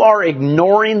 then you are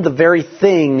ignoring the very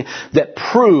thing that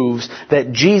proves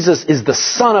that Jesus is the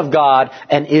Son of God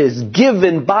and is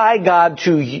given by God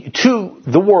to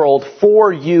the world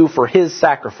for you for His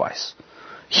sacrifice.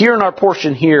 Here in our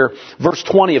portion here, verse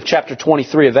 20 of chapter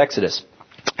 23 of Exodus.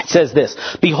 It says this,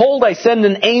 "Behold, I send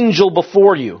an angel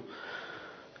before you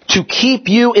to keep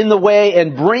you in the way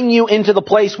and bring you into the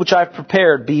place which I've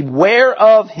prepared. Beware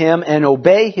of him and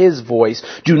obey his voice.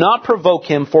 Do not provoke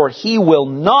him, for he will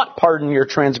not pardon your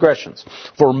transgressions.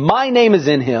 For my name is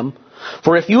in him.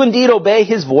 For if you indeed obey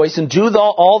his voice and do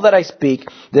all that I speak,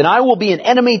 then I will be an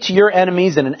enemy to your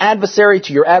enemies and an adversary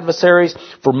to your adversaries.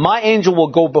 For my angel will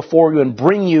go before you and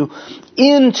bring you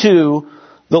into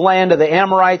the land of the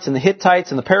Amorites and the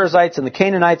Hittites and the Perizzites and the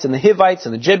Canaanites and the Hivites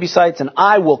and the Jebusites, and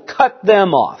I will cut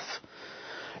them off."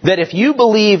 That if you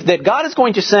believe that God is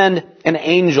going to send an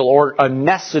angel or a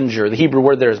messenger, the Hebrew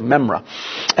word there is memra,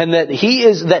 and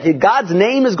that God's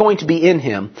name is going to be in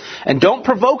him, and don't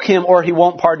provoke him or he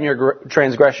won't pardon your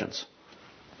transgressions.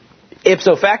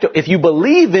 Ipso facto, if you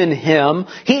believe in him,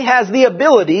 he has the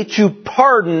ability to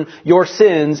pardon your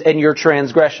sins and your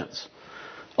transgressions.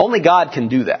 Only God can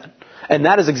do that. And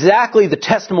that is exactly the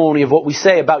testimony of what we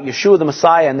say about Yeshua the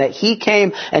Messiah, and that He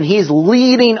came and He's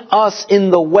leading us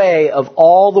in the way of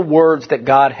all the words that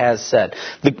God has said.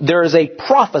 There is a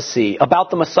prophecy about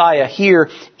the Messiah here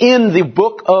in the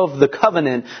book of the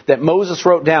covenant that Moses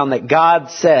wrote down, that God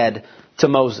said to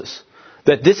Moses.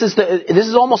 That this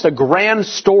is almost a grand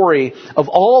story of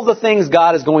all the things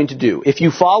God is going to do. If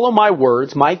you follow my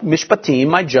words, my Mishpatim,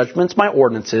 my judgments, my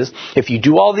ordinances, if you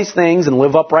do all these things and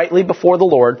live uprightly before the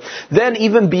Lord, then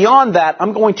even beyond that,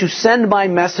 I'm going to send my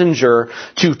messenger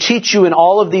to teach you in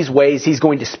all of these ways. He's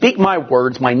going to speak my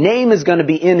words. My name is going to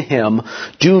be in him.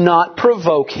 Do not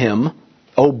provoke him.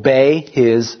 Obey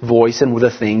his voice and the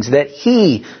things that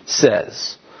he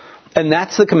says. And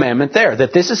that's the commandment there,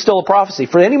 that this is still a prophecy.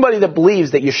 For anybody that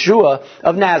believes that Yeshua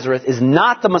of Nazareth is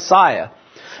not the Messiah,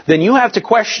 then you have to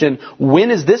question,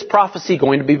 when is this prophecy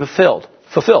going to be fulfilled?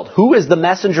 Who is the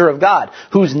messenger of God?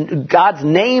 Whose God's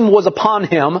name was upon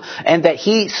him, and that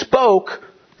he spoke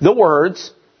the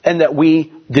words, and that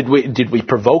did we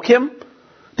provoke him?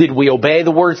 Did we obey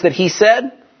the words that he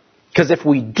said? Because if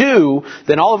we do,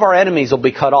 then all of our enemies will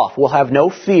be cut off. We'll have no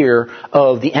fear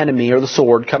of the enemy or the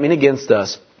sword coming against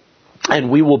us.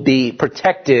 And we will be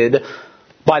protected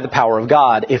by the power of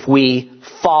God if we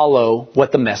follow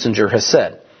what the messenger has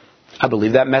said. I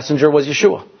believe that messenger was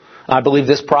Yeshua. I believe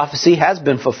this prophecy has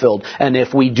been fulfilled. And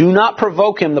if we do not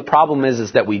provoke him, the problem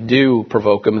is that we do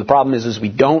provoke him. The problem is we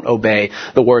don't obey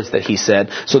the words that he said.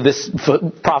 So this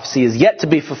prophecy is yet to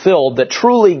be fulfilled, that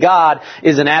truly God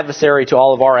is an adversary to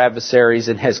all of our adversaries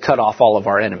and has cut off all of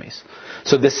our enemies.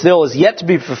 So this still is yet to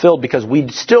be fulfilled because we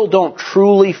still don't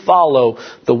truly follow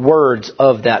the words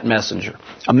of that messenger.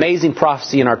 Amazing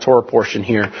prophecy in our Torah portion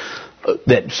here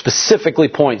that specifically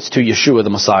points to Yeshua the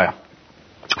Messiah.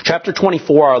 Chapter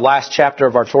 24, our last chapter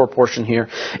of our Torah portion here,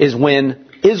 is when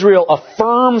Israel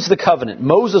affirms the covenant.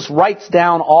 Moses writes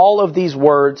down all of these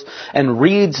words and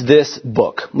reads this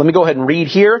book. Let me go ahead and read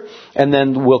here, and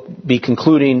then we'll be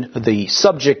concluding the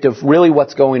subject of really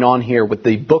what's going on here with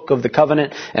the book of the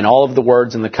covenant and all of the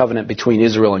words in the covenant between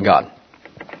Israel and God.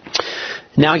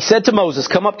 Now he said to Moses,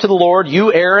 "Come up to the Lord,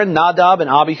 you, Aaron, Nadab, and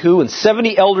Abihu, and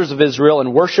 70 elders of Israel,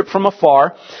 and worship from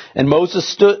afar. And Moses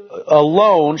stood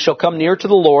alone, shall come near to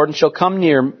the Lord, and shall come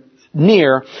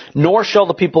near, nor shall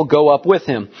the people go up with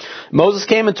him." Moses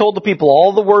came and told the people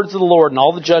all the words of the Lord and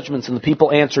all the judgments, and the people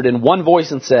answered in one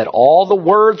voice and said, "All the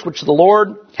words which the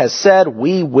Lord has said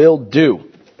we will do."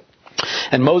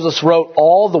 And Moses wrote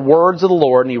all the words of the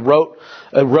Lord, and he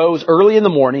arose early in the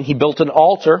morning. He built an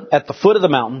altar at the foot of the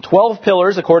mountain, 12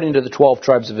 pillars according to the 12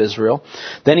 tribes of Israel.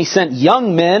 Then he sent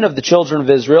young men of the children of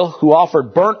Israel who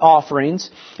offered burnt offerings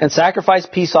and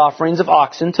sacrificed peace offerings of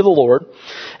oxen to the Lord.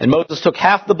 And Moses took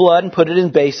half the blood and put it in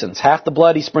basins. Half the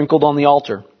blood he sprinkled on the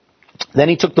altar. Then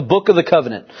he took the book of the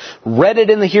covenant, read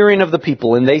it in the hearing of the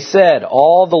people, and they said,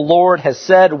 "All the Lord has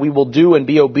said we will do and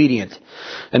be obedient."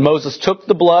 And Moses took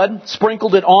the blood,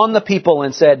 sprinkled it on the people,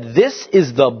 and said, "This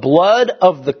is the blood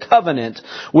of the covenant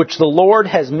which the Lord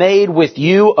has made with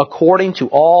you according to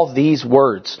all these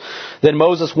words." Then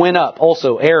Moses went up,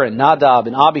 also Aaron, Nadab,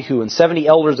 and Abihu, and 70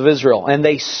 elders of Israel, and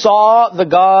they saw the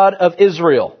God of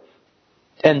Israel.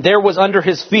 And there was under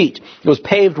his feet, it was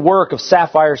paved work of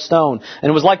sapphire stone, and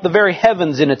it was like the very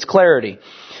heavens in its clarity.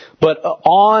 But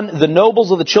on the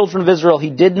nobles of the children of Israel he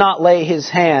did not lay his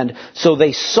hand, so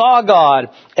they saw God,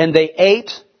 and they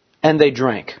ate and they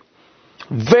drank.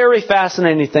 Very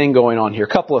fascinating thing going on here. A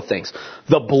couple of things.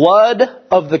 The blood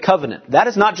of the covenant. That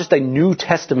is not just a New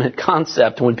Testament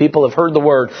concept when people have heard the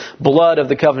word blood of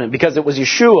the covenant, because it was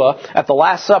Yeshua at the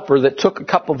Last Supper that took a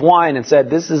cup of wine and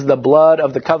said, "This is the blood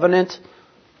of the covenant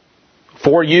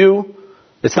for you."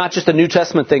 It's not just a New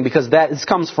Testament thing, because this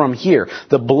comes from here.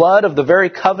 The blood of the very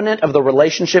covenant of the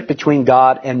relationship between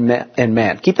God and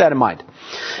man. Keep that in mind.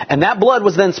 And that blood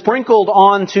was then sprinkled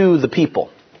onto the people.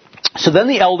 So then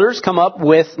the elders come up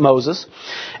with Moses,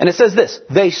 and it says this: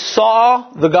 they saw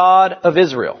the God of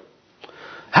Israel.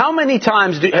 How many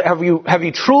times have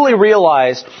you truly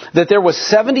realized that there was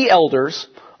 70 elders,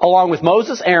 along with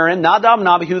Moses, Aaron, Nadab, and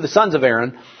Abihu, the sons of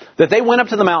Aaron, that they went up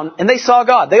to the mountain and they saw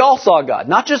God? They all saw God.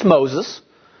 Not just Moses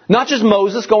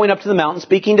going up to the mountain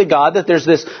speaking to God, that there's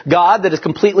this God that is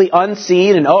completely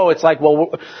unseen, and it's like,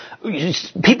 well,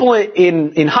 people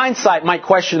in hindsight might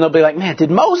question, they'll be like, man,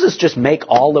 did Moses just make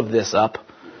all of this up?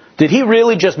 Did he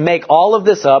really just make all of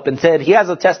this up and said he has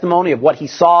a testimony of what he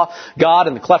saw God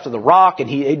in the cleft of the rock, and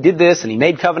he did this and he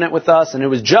made covenant with us, and it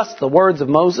was just the words of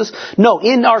Moses? No,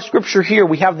 in our scripture here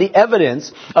we have the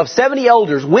evidence of 70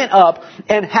 elders went up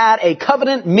and had a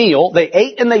covenant meal. They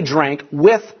ate and they drank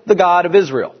with the God of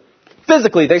Israel.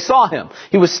 Physically, they saw him.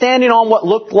 He was standing on what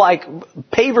looked like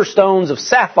paver stones of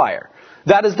sapphire.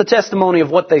 That is the testimony of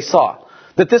what they saw.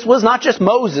 That this was not just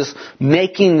Moses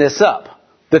making this up.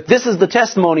 That this is the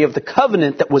testimony of the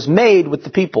covenant that was made with the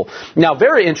people. Now,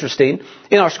 very interesting,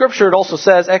 in our scripture it also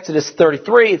says, Exodus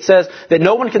 33, it says that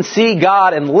no one can see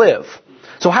God and live.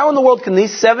 So how in the world can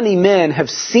these 70 men have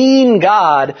seen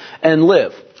God and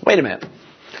live? Wait a minute.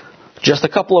 Just a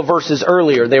couple of verses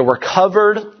earlier, they were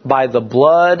covered by the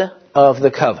blood of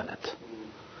the covenant.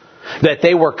 That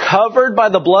they were covered by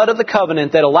the blood of the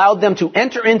covenant that allowed them to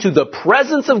enter into the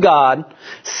presence of God,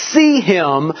 see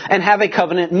Him, and have a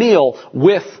covenant meal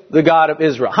with the God of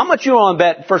Israel. How much you want to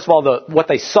bet, first of all, what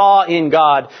they saw in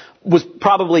God was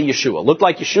probably Yeshua. Looked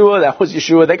like Yeshua, that was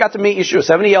Yeshua. They got to meet Yeshua,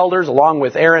 70 elders, along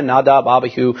with Aaron, Nadab,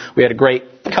 Abihu. We had a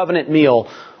great covenant meal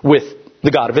with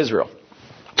the God of Israel.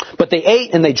 But they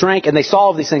ate and they drank and they saw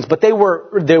all of these things. But they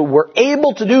were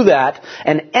able to do that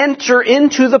and enter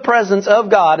into the presence of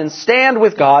God and stand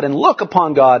with God and look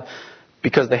upon God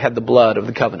because they had the blood of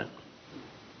the covenant.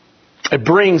 It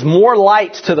brings more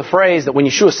light to the phrase that when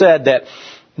Yeshua said that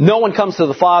no one comes to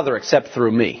the Father except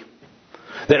through me.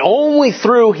 That only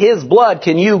through His blood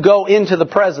can you go into the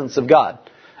presence of God.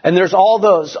 And there's all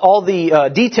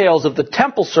the details of the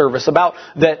temple service about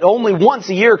that only once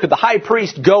a year could the high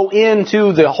priest go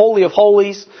into the Holy of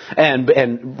Holies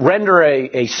and render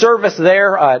a service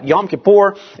there at Yom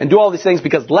Kippur and do all these things,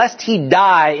 because lest he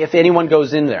die if anyone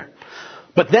goes in there.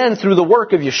 But then through the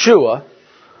work of Yeshua,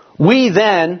 we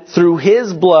then, through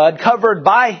His blood, covered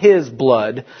by His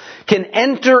blood, can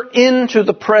enter into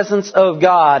the presence of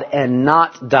God and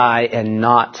not die and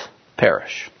not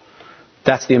perish.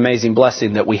 That's the amazing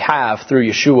blessing that we have through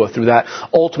Yeshua, through that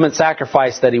ultimate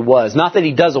sacrifice that He was. Not that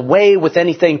He does away with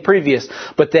anything previous,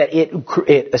 but that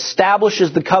it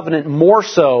establishes the covenant more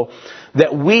so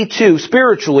that we too,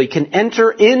 spiritually, can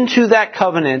enter into that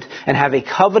covenant and have a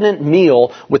covenant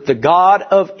meal with the God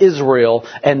of Israel,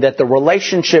 and that the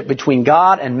relationship between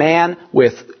God and man,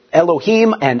 with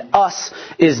Elohim and us,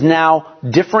 is now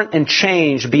different and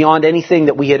changed beyond anything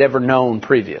that we had ever known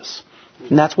previous.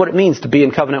 And that's what it means to be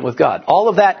in covenant with God. All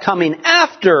of that coming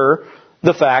after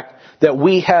the fact that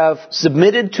we have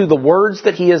submitted to the words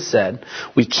that He has said.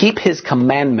 We keep His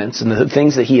commandments and the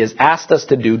things that He has asked us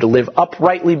to do to live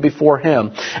uprightly before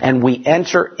Him. And we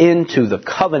enter into the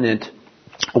covenant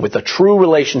with a true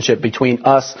relationship between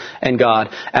us and God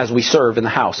as we serve in the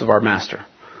house of our Master.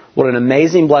 What an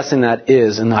amazing blessing that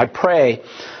is. And I pray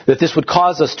that this would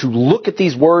cause us to look at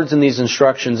these words and these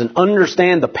instructions and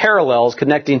understand the parallels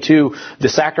connecting to the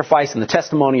sacrifice and the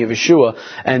testimony of Yeshua,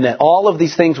 and that all of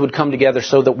these things would come together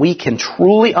so that we can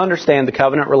truly understand the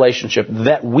covenant relationship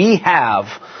that we have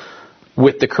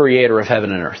with the Creator of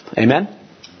heaven and earth. Amen?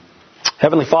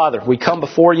 Heavenly Father, we come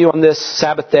before You on this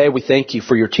Sabbath day. We thank You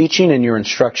for Your teaching and Your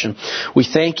instruction. We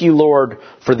thank You, Lord,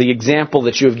 for the example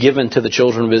that You have given to the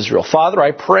children of Israel. Father,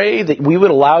 I pray that we would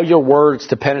allow Your words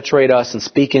to penetrate us and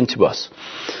speak into us.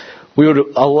 We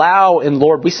would allow, and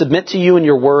Lord, we submit to You in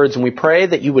Your words, and we pray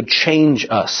that You would change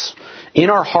us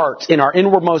in our hearts, in our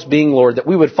inwardmost being, Lord, that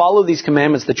we would follow these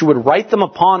commandments, that You would write them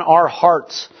upon our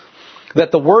hearts.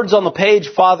 That the words on the page,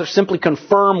 Father, simply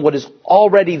confirm what is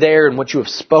already there and what You have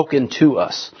spoken to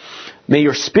us. May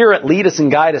Your Spirit lead us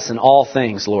and guide us in all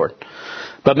things, Lord.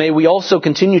 But may we also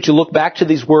continue to look back to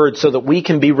these words so that we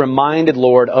can be reminded,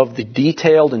 Lord, of the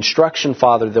detailed instruction,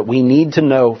 Father, that we need to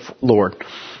know, Lord,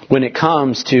 when it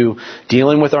comes to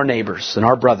dealing with our neighbors and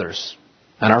our brothers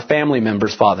and our family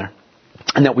members, Father.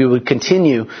 And that we would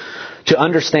continue to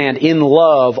understand in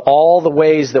love all the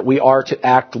ways that we are to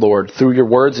act, Lord, through Your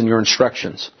words and Your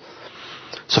instructions.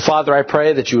 So, Father, I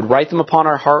pray that You would write them upon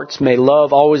our hearts. May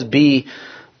love always be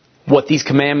what these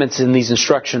commandments and these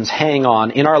instructions hang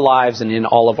on in our lives and in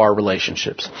all of our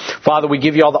relationships. Father, we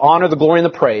give You all the honor, the glory, and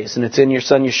the praise. And it's in Your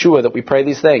Son, Yeshua, that we pray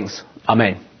these things.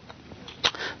 Amen.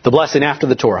 The blessing after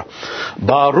the Torah.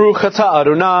 Baruch atah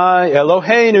Adonai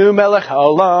Eloheinu melech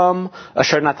haolam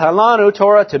asher natan lanu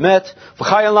Torah temet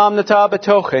v'chayalam nata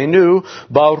betochenu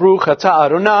Baruch atah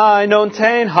Adonai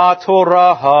nonten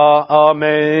haTorah.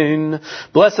 Amen.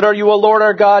 Blessed are You, O Lord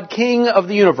our God, King of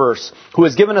the universe, who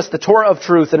has given us the Torah of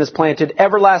truth and has planted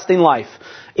everlasting life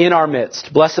in our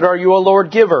midst. Blessed are You, O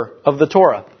Lord, giver of the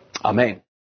Torah. Amen.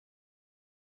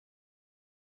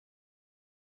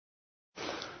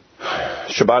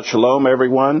 Shabbat Shalom,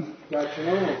 everyone. Shabbat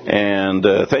Shalom.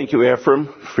 And thank you,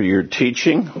 Ephraim, for your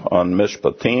teaching on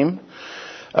Mishpatim.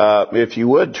 If you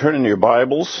would, turn in your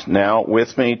Bibles now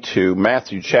with me to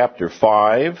Matthew chapter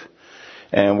 5.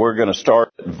 And we're going to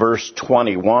start at verse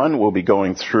 21. We'll be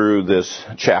going through this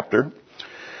chapter.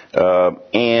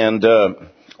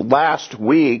 Last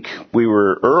week, we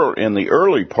were in the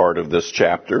early part of this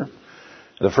chapter.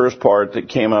 The first part that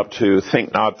came up to,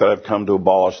 think not that I've come to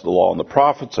abolish the law and the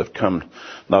prophets. I've come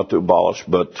not to abolish,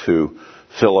 but to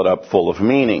fill it up full of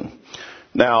meaning.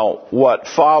 Now, what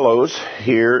follows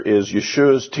here is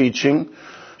Yeshua's teaching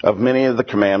of many of the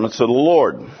commandments of the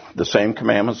Lord. The same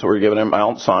commandments that were given in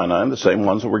Mount Sinai, the same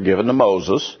ones that were given to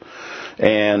Moses.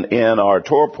 And in our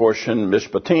Torah portion,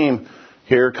 Mishpatim,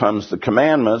 here comes the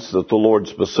commandments that the Lord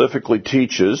specifically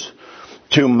teaches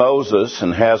to Moses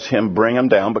and has him bring them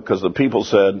down, because the people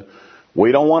said,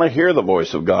 we don't want to hear the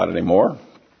voice of God anymore.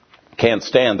 Can't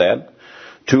stand that.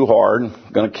 Too hard.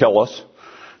 Going to kill us.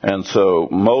 And so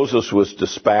Moses was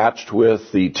dispatched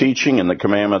with the teaching and the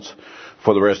commandments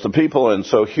for the rest of the people. And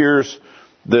so here's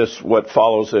this, what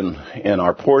follows in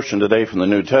our portion today from the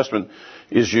New Testament,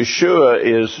 is Yeshua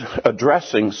is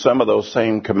addressing some of those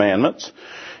same commandments,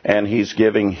 and He's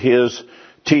giving His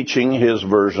teaching, His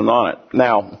version on it.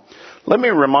 Now, let me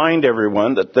remind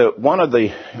everyone that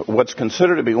what's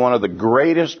considered to be one of the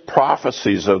greatest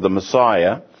prophecies of the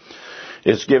Messiah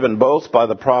is given both by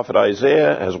the prophet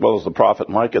Isaiah as well as the prophet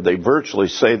Micah. They virtually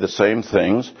say the same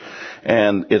things.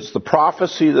 And it's the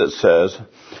prophecy that says,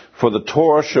 for the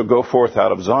Torah shall go forth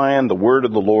out of Zion, the word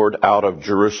of the Lord out of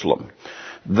Jerusalem.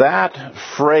 That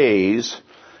phrase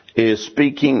is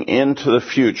speaking into the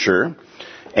future,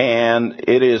 and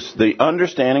it is the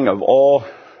understanding of all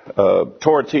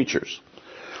Torah teachers,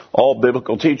 all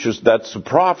biblical teachers, that's a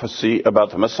prophecy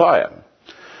about the Messiah.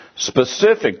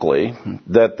 Specifically,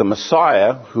 that the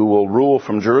Messiah, who will rule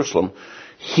from Jerusalem,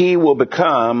 He will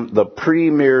become the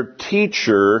premier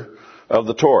teacher of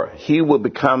the Torah. He will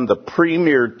become the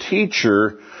premier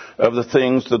teacher of the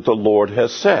things that the Lord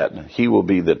has said. He will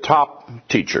be the top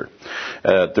teacher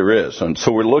there is. And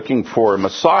so we're looking for a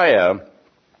Messiah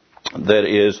that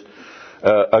is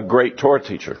a great Torah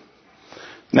teacher.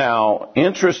 Now,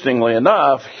 interestingly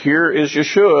enough, here is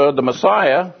Yeshua, the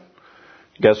Messiah.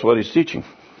 Guess what he's teaching?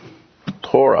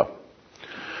 Torah.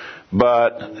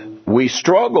 But we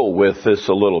struggle with this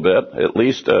a little bit, at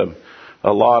least a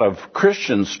lot of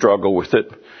Christians struggle with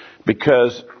it,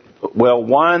 because, well,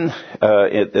 one,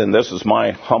 and this is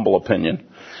my humble opinion,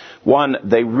 one,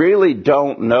 they really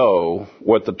don't know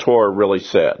what the Torah really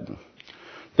said.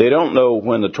 They don't know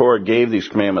when the Torah gave these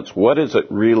commandments, what does it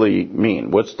really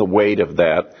mean? What's the weight of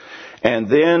that? And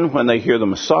then when they hear the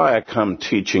Messiah come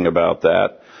teaching about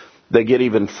that, they get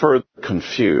even further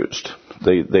confused.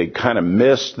 They kind of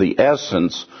miss the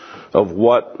essence of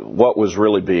what was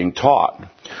really being taught.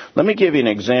 Let me give you an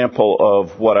example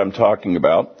of what I'm talking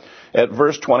about. At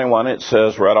verse 21, it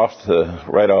says right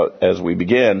out as we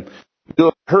begin, "You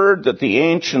have heard that the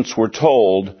ancients were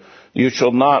told, 'You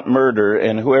shall not murder,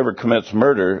 and whoever commits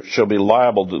murder shall be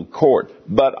liable to the court.'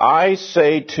 But I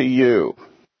say to you,"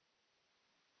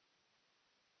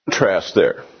 contrast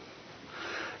there.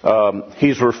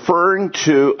 He's referring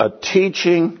to a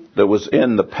teaching that was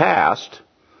in the past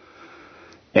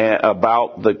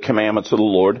about the commandments of the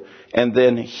Lord, and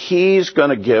then he's going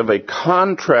to give a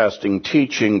contrasting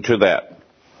teaching to that.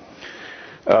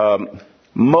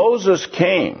 Moses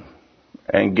came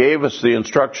and gave us the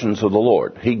instructions of the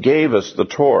Lord. He gave us the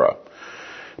Torah.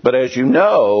 But as you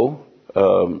know,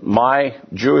 my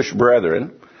Jewish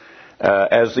brethren,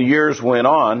 as the years went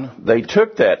on, they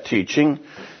took that teaching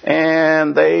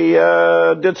and they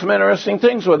did some interesting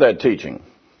things with that teaching.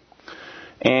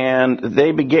 And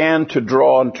they began to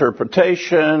draw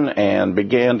interpretation and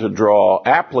began to draw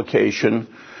application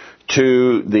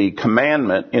to the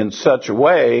commandment in such a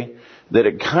way that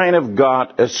it kind of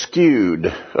got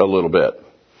askewed a little bit.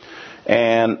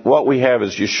 And what we have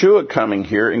is Yeshua coming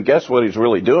here, and guess what he's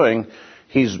really doing?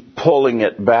 He's pulling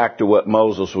it back to what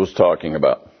Moses was talking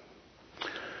about.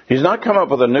 He's not come up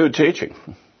with a new teaching.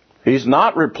 He's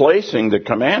not replacing the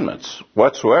commandments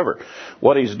whatsoever.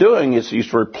 What he's doing is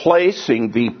he's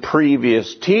replacing the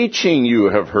previous teaching you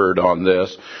have heard on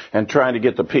this and trying to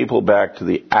get the people back to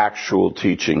the actual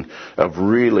teaching of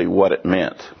really what it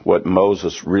meant, what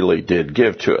Moses really did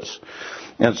give to us.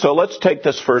 And so let's take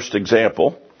this first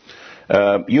example.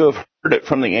 You have heard it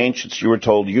from the ancients. You were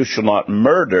told, "You shall not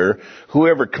murder.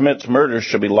 Whoever commits murder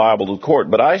shall be liable to the court.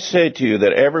 But I say to you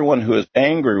that everyone who is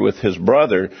angry with his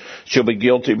brother shall be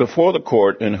guilty before the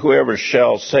court. And whoever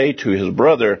shall say to his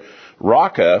brother,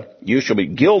 'Raka,' you shall be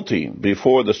guilty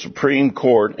before the Supreme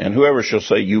Court. And whoever shall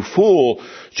say, 'You fool,'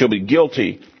 shall be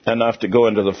guilty enough to go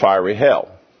into the fiery hell."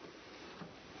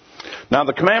 Now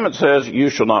the commandment says, "You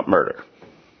shall not murder."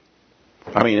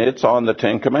 I mean, it's on the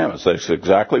Ten Commandments. That's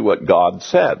exactly what God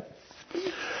said.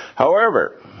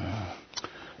 However,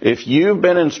 if you've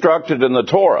been instructed in the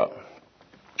Torah,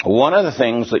 one of the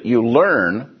things that you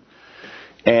learn,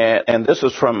 and this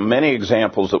is from many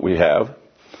examples that we have,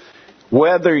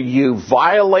 whether you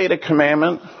violate a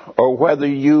commandment or whether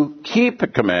you keep a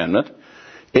commandment,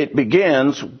 it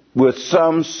begins with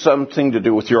something to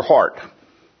do with your heart.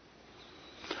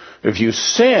 If you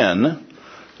sin,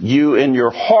 you in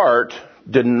your heart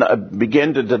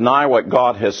begin to deny what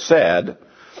God has said,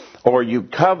 or you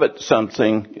covet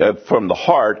something from the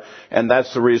heart, and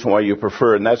that's the reason why you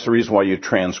prefer, and that's the reason why you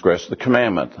transgress the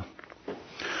commandment.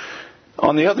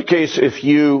 On the other case, if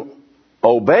you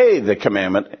obey the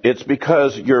commandment, it's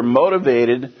because you're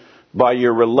motivated by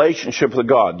your relationship with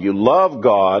God. You love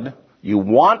God, you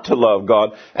want to love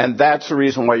God, and that's the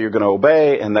reason why you're going to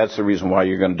obey, and that's the reason why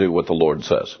you're going to do what the Lord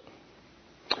says.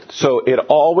 So it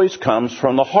always comes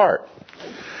from the heart.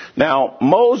 Now,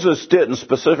 Moses didn't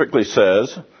specifically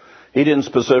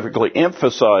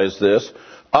emphasize this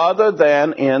other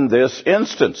than in this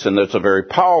instance, and it's a very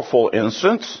powerful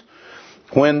instance.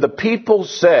 When the people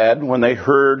said, when they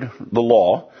heard the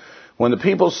law, when the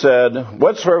people said,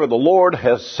 "Whatsoever the Lord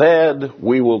has said,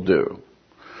 we will do."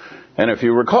 And if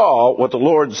you recall what the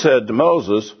Lord said to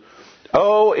Moses,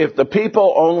 "Oh, if the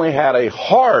people only had a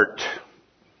heart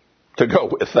to go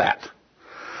with that."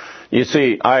 You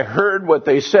see, I heard what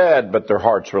they said, but their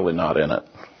heart's really not in it.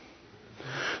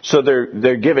 So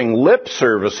they're giving lip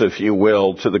service, if you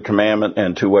will, to the commandment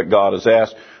and to what God has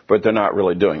asked, but they're not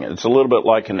really doing it. It's a little bit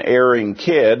like an erring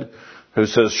kid who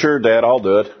says, "Sure, Dad, I'll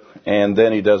do it," and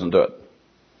then he doesn't do it.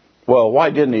 Well, why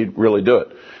didn't he really do it?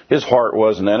 His heart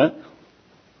wasn't in it.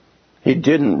 He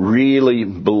didn't really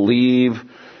believe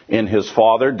in his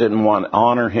father, didn't want to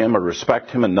honor him or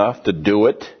respect him enough to do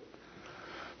it.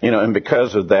 And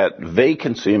because of that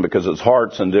vacancy and because his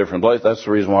heart's in different places, that's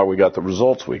the reason why we got the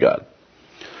results we got.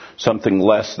 Something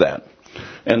less than.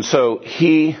 And so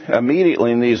he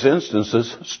immediately in these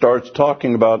instances starts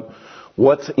talking about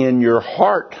what's in your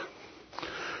heart.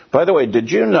 By the way,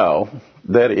 did you know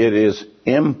that it is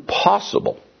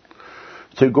impossible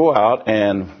to go out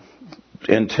and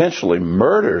intentionally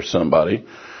murder somebody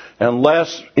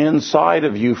unless inside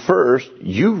of you first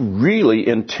you really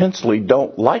intensely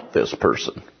don't like this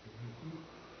person?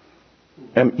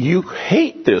 And you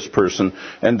hate this person,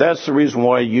 and that's the reason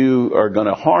why you are going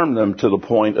to harm them to the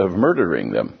point of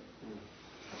murdering them.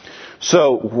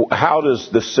 So how does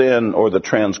the sin or the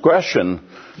transgression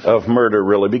of murder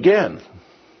really begin?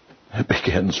 It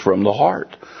begins from the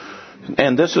heart.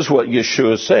 And this is what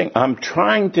Yeshua is saying. I'm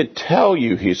trying to tell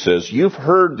you, he says, you've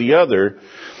heard the other,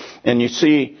 and you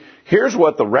see, here's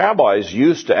what the rabbis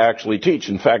used to actually teach.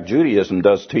 In fact, Judaism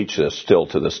does teach this still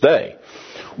to this day.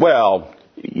 Well,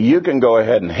 you can go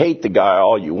ahead and hate the guy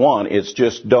all you want. It's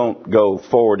just don't go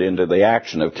forward into the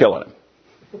action of killing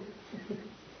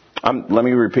him. Let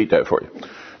me repeat that for you.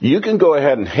 You can go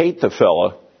ahead and hate the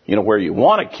fella, where you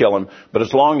want to kill him, but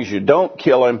as long as you don't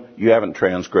kill him, you haven't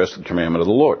transgressed the commandment of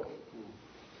the Lord.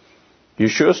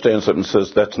 Yeshua stands up and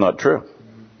says that's not true.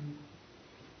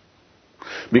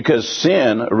 Because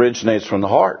sin originates from the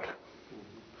heart.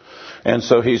 And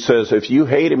so he says if you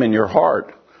hate him in your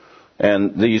heart,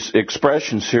 and these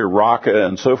expressions here, raka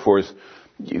and so forth,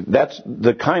 that's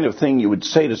the kind of thing you would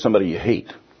say to somebody you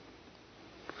hate.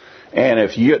 And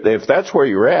if that's where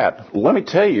you're at, let me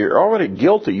tell you, you're already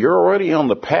guilty. You're already on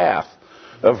the path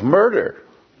of murder.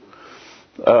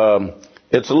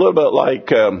 It's a little bit like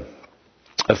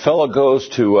a fellow goes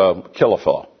to kill a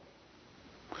fellow.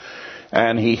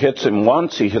 And he hits him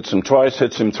once, he hits him twice,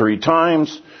 hits him 3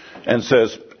 times, and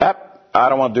says, I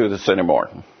don't want to do this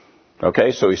anymore.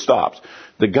 Okay, so he stops.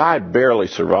 The guy barely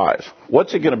survives.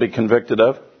 What's he going to be convicted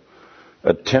of?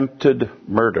 Attempted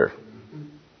murder.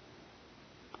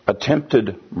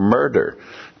 Attempted murder.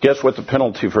 Guess what the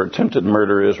penalty for attempted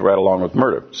murder is right along with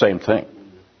murder? Same thing.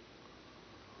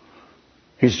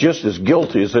 He's just as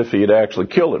guilty as if he had actually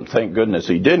killed him. Thank goodness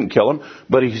he didn't kill him,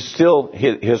 but he's still,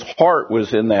 his heart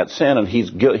was in that sin, and he's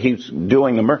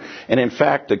doing the murder. And in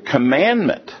fact, the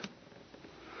commandment,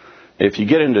 if you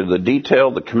get into the detail,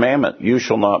 the commandment, you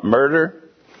shall not murder,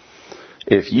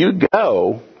 if you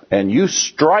go and you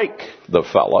strike the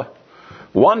fella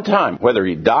one time, whether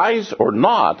he dies or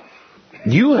not,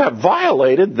 you have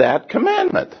violated that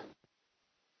commandment.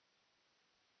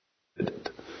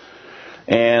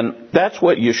 And that's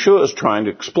what Yeshua is trying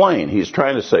to explain. He's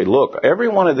trying to say, look, every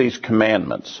one of these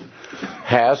commandments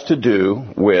has to do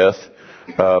with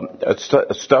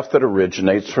stuff that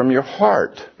originates from your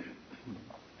heart.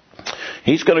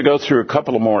 He's going to go through a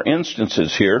couple of more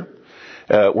instances here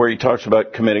where he talks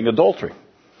about committing adultery.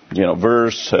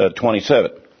 Verse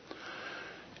 27.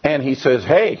 And he says,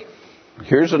 hey,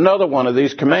 here's another one of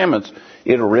these commandments.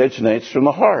 It originates from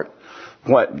the heart.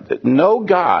 No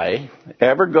guy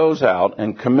ever goes out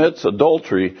and commits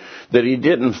adultery that he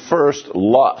didn't first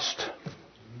lust.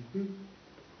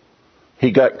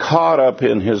 He got caught up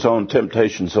in his own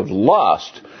temptations of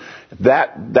lust.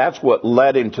 That's what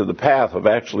led him to the path of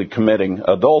actually committing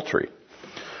adultery.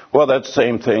 Well, that's the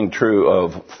same thing true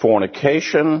of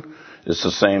fornication. It's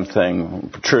the same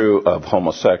thing true of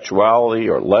homosexuality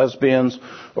or lesbians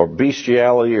or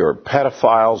bestiality or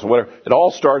pedophiles or whatever. It all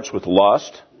starts with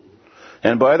lust.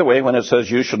 And by the way, when it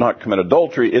says you should not commit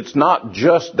adultery, it's not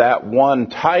just that one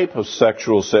type of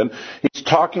sexual sin. He's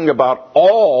talking about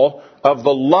all of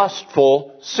the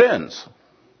lustful sins.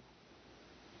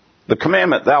 The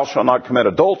commandment, thou shalt not commit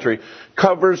adultery,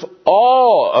 covers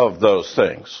all of those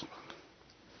things.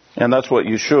 And that's what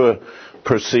Yeshua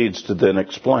proceeds to then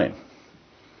explain.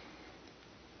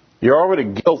 You're already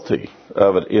guilty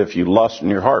of it if you lust in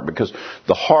your heart, because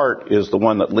the heart is the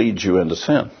one that leads you into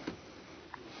sin.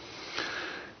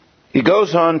 He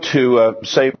goes on to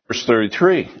say, verse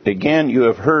 33, again, you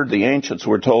have heard the ancients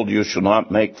were told you shall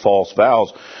not make false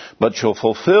vows, but shall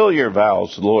fulfill your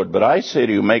vows to the Lord. But I say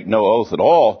to you, make no oath at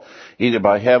all, either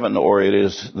by heaven, or it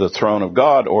is the throne of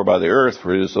God, or by the earth,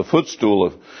 for it is the footstool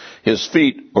of his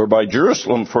feet, or by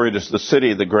Jerusalem, for it is the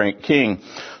city of the great king.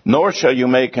 Nor shall you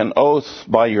make an oath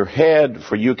by your head,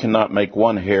 for you cannot make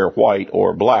one hair white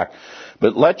or black.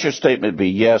 But let your statement be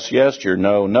yes, yes, your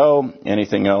no, no.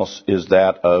 Anything else is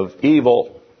that of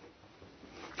evil.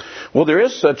 Well, there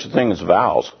is such a thing as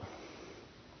vows.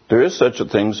 There is such a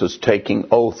thing as taking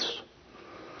oaths.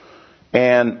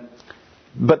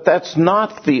 But that's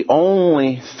not the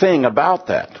only thing about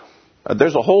that.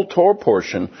 There's a whole Torah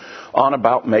portion on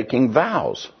about making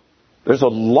vows. There's a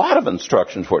lot of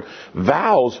instructions for it.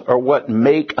 Vows are what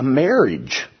make a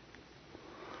marriage.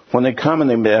 When they come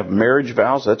and they have marriage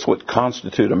vows, that's what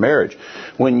constitute a marriage.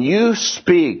 When you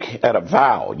speak at a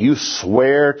vow, you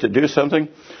swear to do something,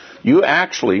 you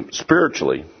actually,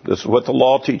 spiritually, this is what the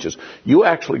law teaches, you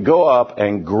actually go up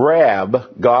and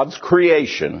grab God's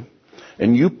creation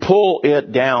and you pull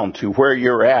it down to where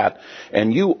you're at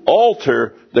and you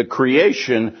alter the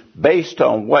creation based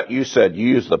on what you said. You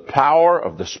use the power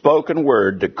of the spoken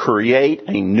word to create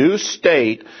a new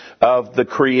state of the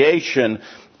creation,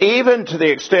 even to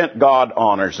the extent God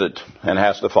honors it and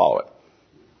has to follow it.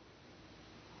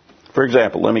 For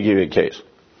example, let me give you a case.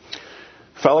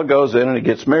 Fellow goes in and he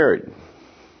gets married.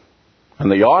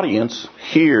 And the audience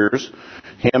hears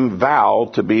him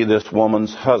vow to be this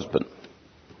woman's husband.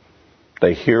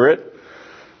 They hear it.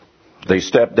 They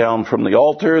step down from the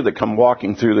altar. They come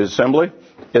walking through the assembly.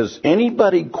 Does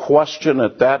anybody question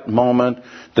at that moment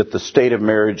that the state of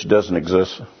marriage doesn't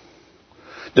exist?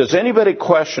 Does anybody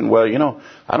question, well,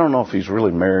 I don't know if he's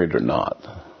really married or not?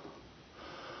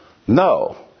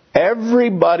 No.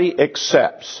 Everybody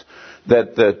accepts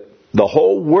that the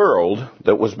whole world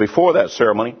that was before that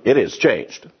ceremony, it has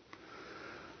changed.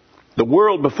 The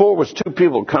world before was two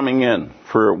people coming in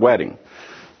for a wedding.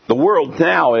 The world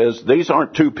now is, these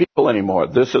aren't two people anymore.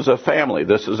 This is a family.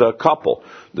 This is a couple.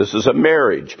 This is a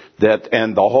marriage.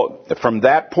 From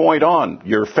that point on,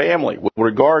 your family will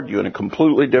regard you in a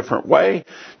completely different way.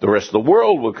 The rest of the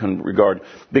world will regard,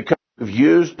 because you've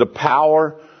used the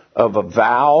power of a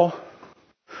vow,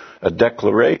 a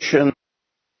declaration,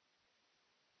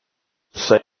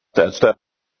 say that stuff.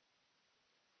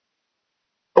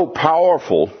 So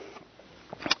powerful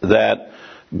that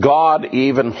God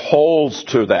even holds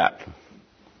to that.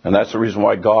 And that's the reason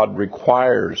why God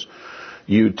requires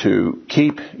you to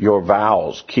keep your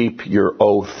vows, keep your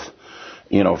oath,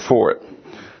 for it.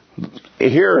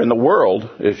 Here in the world,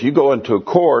 if you go into a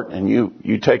court and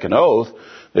you take an oath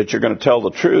that you're going to tell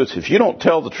the truth, if you don't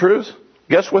tell the truth,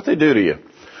 guess what they do to you?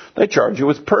 They charge you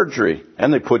with perjury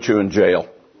and they put you in jail.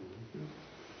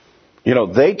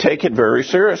 They take it very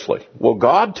seriously. Well,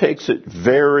 God takes it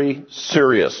very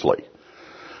seriously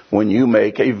when you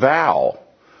make a vow,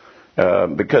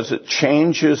 because it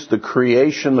changes the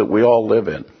creation that we all live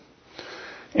in.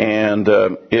 And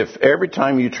if every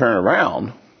time you turn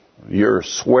around, you're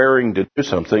swearing to do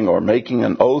something or making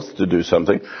an oath to do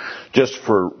something just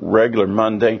for regular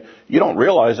mundane, you don't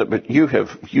realize it, but you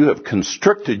have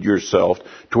constricted yourself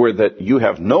to where that you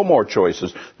have no more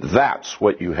choices. That's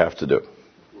what you have to do.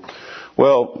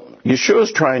 Well,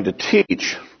 Yeshua's trying to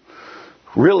teach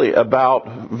really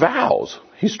about vows.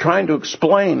 He's trying to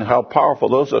explain how powerful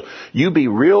those are. You be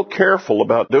real careful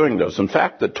about doing those. In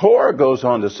fact, the Torah goes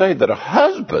on to say that a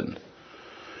husband,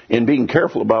 in being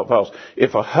careful about vows,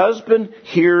 if a husband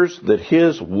hears that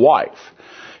his wife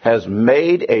has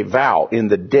made a vow, in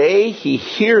the day he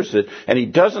hears it and he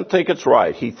doesn't think it's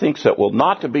right, he thinks it will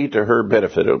not to be to her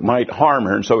benefit, it might harm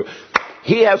her, and so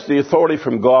he has the authority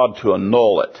from God to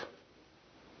annul it.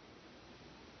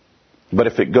 But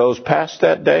if it goes past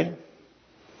that day,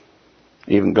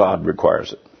 even God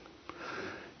requires it.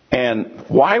 And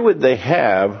why would they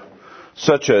have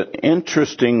such an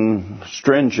interesting,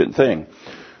 stringent thing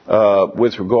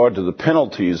with regard to the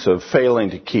penalties of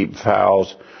failing to keep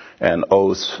vows and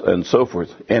oaths and so forth?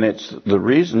 And the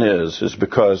reason is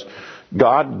because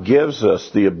God gives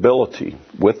us the ability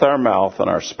with our mouth and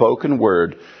our spoken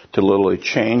word to literally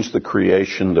change the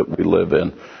creation that we live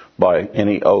in by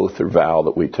any oath or vow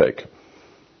that we take.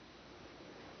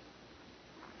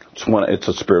 It's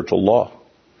a spiritual law.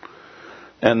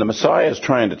 And the Messiah is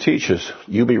trying to teach us,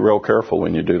 you be real careful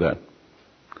when you do that.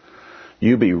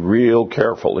 You be real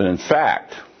careful. And in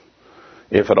fact,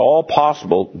 if at all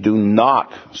possible, do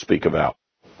not speak a vow.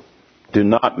 Do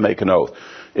not make an oath.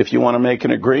 If you want to make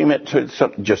an agreement to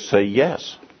something, just say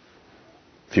yes.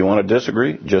 If you want to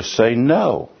disagree, just say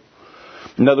no.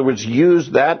 In other words,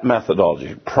 use that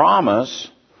methodology. Promise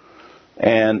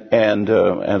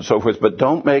and so forth, but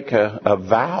don't make a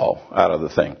vow out of the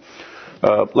thing.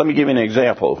 Let me give you an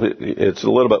example. It's a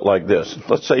little bit like this.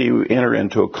 Let's say you enter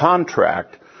into a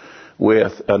contract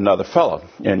with another fellow,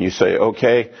 and you say,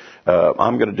 okay,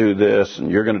 I'm going to do this,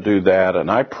 and you're going to do that, and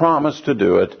I promise to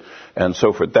do it, and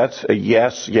so forth. That's a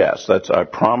yes. That's I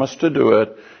promise to do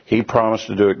it. He promised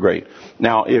to do it. Great.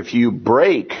 Now, if you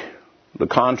break the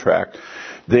contract,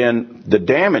 then the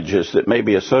damages that may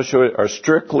be associated are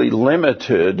strictly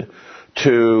limited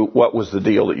to what was the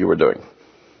deal that you were doing.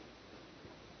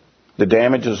 The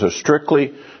damages are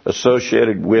strictly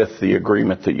associated with the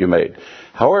agreement that you made.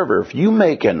 However, if you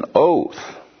make an oath,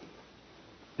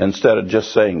 instead of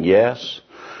just saying yes,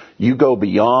 You go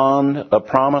beyond a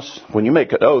promise. When you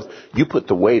make an oath, you put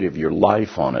the weight of your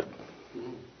life on it.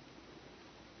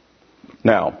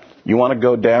 Now, you want to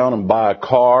go down and buy a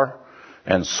car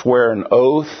and swear an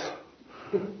oath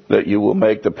that you will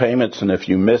make the payments, and if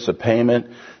you miss a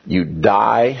payment, you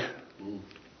die.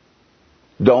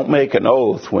 Don't make an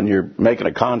oath when you're making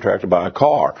a contract to buy a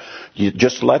car. You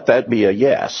just let that be a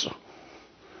yes.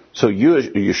 So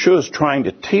Yeshua is trying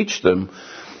to teach them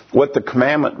what the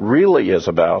commandment really is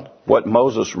about, what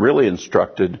Moses really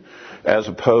instructed, as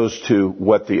opposed to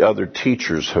what the other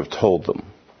teachers have told them.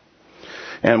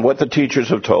 And what the teachers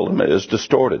have told them is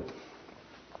distorted.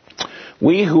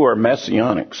 We who are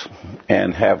messianics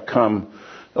and have come,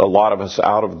 a lot of us,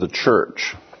 out of the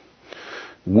church,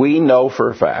 we know for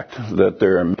a fact that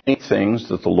there are many things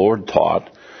that the Lord taught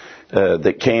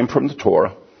that came from the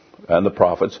Torah and the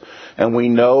prophets, and we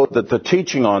know that the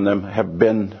teaching on them have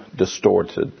been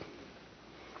distorted.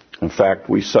 In fact,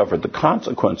 we suffered the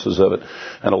consequences of it,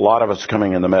 and a lot of us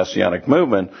coming in the Messianic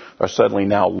movement are suddenly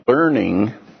now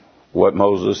learning what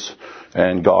Moses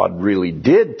and God really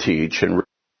did teach, and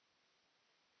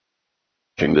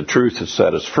the truth has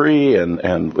set us free,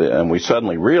 and we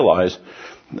suddenly realize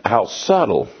how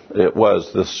subtle it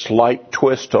was. The slight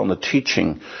twist on the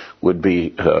teaching would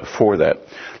be for that.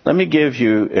 Let me give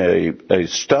you a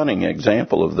stunning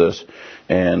example of this,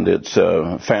 and it's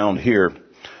found here.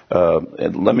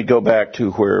 Let me go back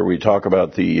to where we talk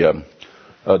about the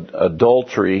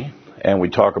adultery and we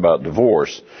talk about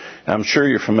divorce. I'm sure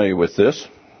you're familiar with this.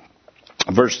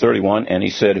 Verse 31, and he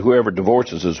said, whoever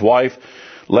divorces his wife,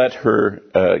 let her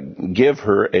give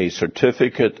her a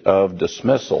certificate of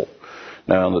dismissal.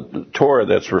 Now, in the Torah,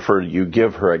 that's referred to, you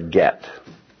give her a get.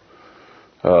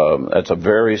 That's a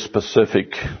very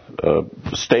specific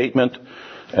statement.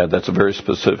 That's a very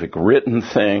specific written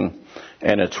thing,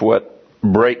 and it's what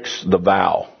breaks the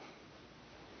vow.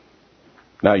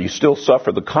 Now, you still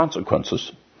suffer the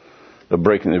consequences of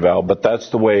breaking the vow, but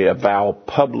that's the way a vow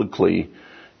publicly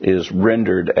is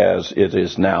rendered, as it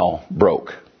is now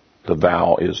broke. The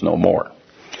vow is no more.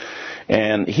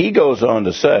 And he goes on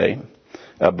to say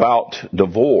about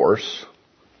divorce,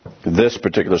 this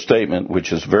particular statement,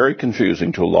 which is very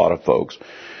confusing to a lot of folks.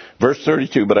 Verse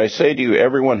 32, but I say to you,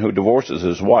 everyone who divorces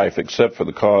his wife, except for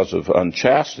the cause of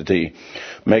unchastity,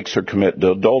 makes her commit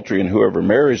adultery, and whoever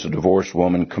marries a divorced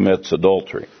woman commits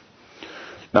adultery.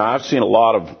 Now, I've seen a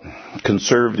lot of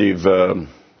conservative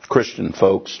Christian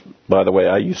folks. By the way,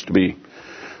 I used to be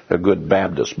a good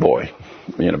Baptist boy,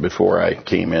 before I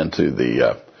came into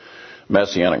the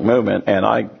Messianic movement, and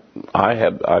I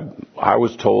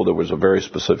was told there was a very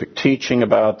specific teaching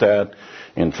about that.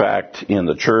 In fact, in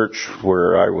the church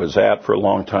where I was at for a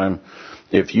long time,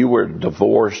 if you were a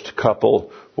divorced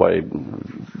couple, well,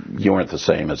 you weren't the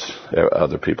same as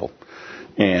other people.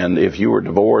 And if you were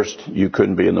divorced, you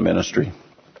couldn't be in the ministry.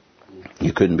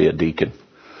 You couldn't be a deacon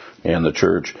in the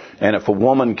church. And if a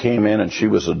woman came in and she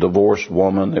was a divorced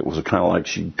woman, it was kind of like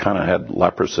she kind of had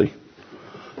leprosy,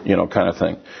 kind of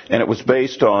thing. And it was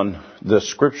based on this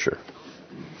scripture.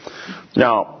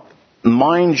 Now,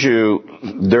 mind you,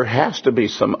 there has to be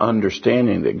some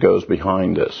understanding that goes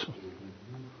behind this.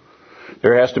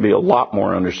 There has to be a lot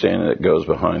more understanding that goes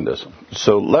behind this.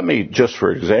 So let me, just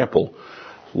for example,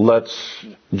 let's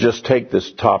just take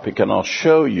this topic and I'll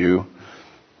show you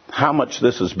how much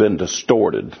this has been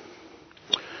distorted.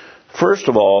 First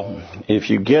of all, if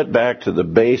you get back to the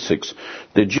basics,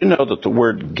 did you know that the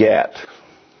word get,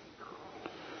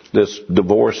 this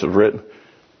divorce of written,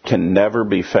 can never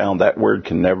be found, that word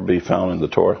can never be found in the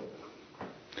Torah?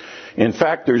 In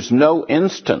fact, there's no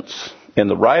instance in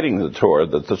the writing of the Torah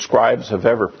that the scribes have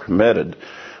ever permitted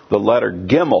the letter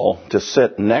Gimel to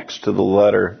sit next to the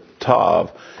letter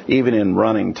Tav, even in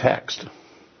running text.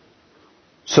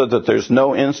 So that there's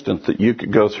no instant that you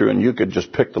could go through and you could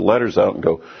just pick the letters out and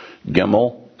go,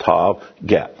 Gimel, Tav,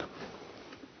 get.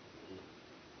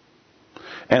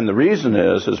 And the reason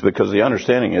is because the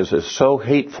understanding is so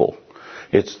hateful.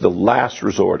 It's the last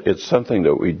resort. It's something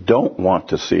that we don't want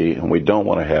to see and we don't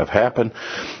want to have happen.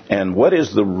 And what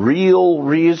is the real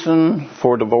reason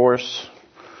for divorce?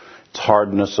 It's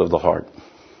hardness of the heart.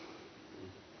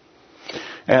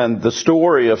 And the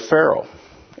story of Pharaoh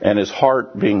and his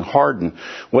heart being hardened,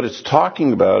 what it's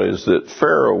talking about is that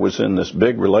Pharaoh was in this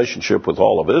big relationship with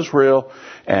all of Israel,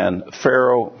 and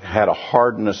Pharaoh had a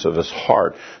hardness of his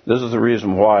heart. This is the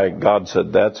reason why God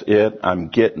said, that's it, I'm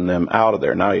getting them out of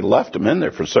there. Now, he left them in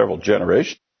there for several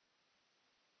generations.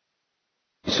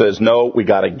 He says, no, we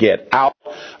got to get out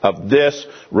of this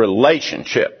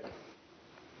relationship.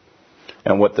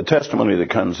 And what the testimony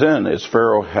that comes in is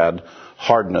Pharaoh had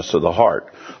hardness of the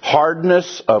heart.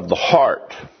 Hardness of the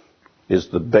heart is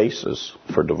the basis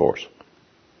for divorce.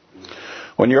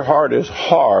 When your heart is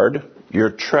hard,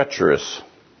 you're treacherous.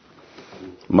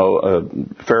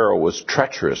 Pharaoh was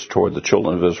treacherous toward the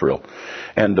children of Israel.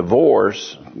 And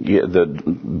divorce, the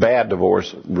bad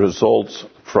divorce, results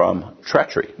from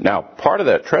treachery. Now, part of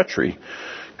that treachery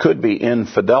could be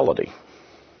infidelity.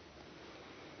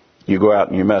 You go out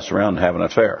and you mess around and have an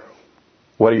affair.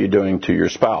 What are you doing to your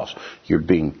spouse? You're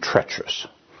being treacherous.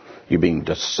 You're being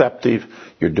deceptive.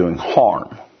 You're doing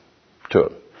harm to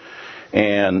it.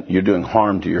 And you're doing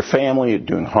harm to your family. You're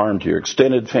doing harm to your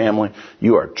extended family.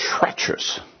 You are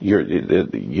treacherous.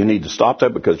 You need to stop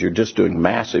that because you're just doing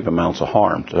massive amounts of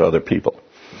harm to other people.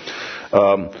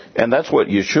 And that's what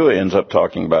Yeshua ends up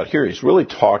talking about here. He's really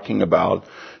talking about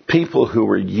people who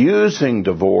were using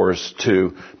divorce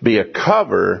to be a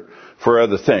cover for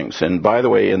other things. And by the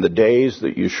way, in the days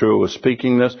that Yeshua was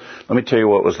speaking this, let me tell you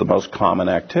what was the most common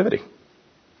activity.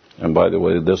 And by the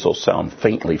way, this will sound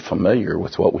faintly familiar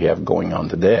with what we have going on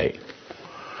today.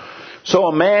 So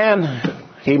a man,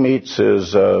 he meets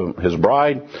his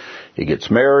bride. He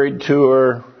gets married to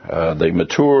her. They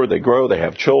mature, they grow, they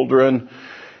have children.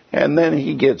 And then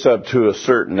he gets up to a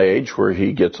certain age where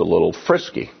he gets a little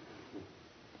frisky.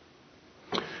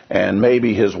 And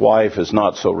maybe his wife is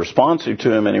not so responsive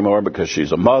to him anymore because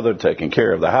she's a mother, taking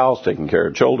care of the house, taking care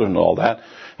of children and all that.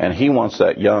 And he wants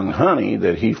that young honey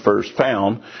that he first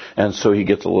found. And so he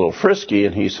gets a little frisky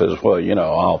and he says, well,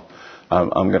 I'm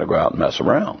going to go out and mess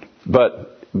around.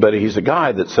 But he's a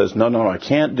guy that says, no, I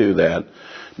can't do that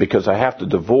because I have to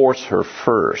divorce her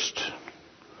first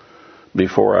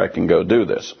before I can go do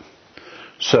this.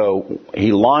 So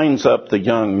he lines up the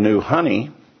young new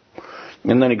honey.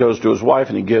 And then he goes to his wife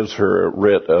and he gives her a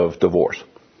writ of divorce.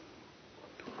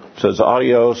 Says,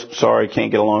 adios, sorry, can't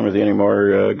get along with you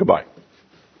anymore, goodbye.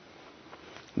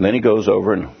 And then he goes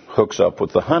over and hooks up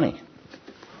with the honey.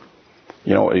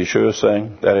 You know what Yeshua is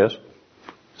saying that is?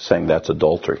 Saying that's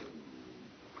adultery.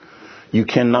 You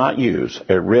cannot use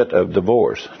a writ of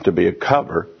divorce to be a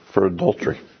cover for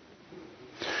adultery.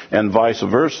 And vice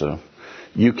versa.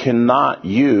 You cannot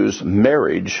use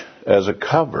marriage as a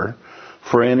cover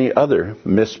for any other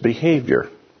misbehavior.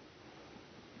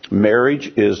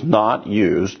 Marriage is not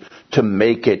used to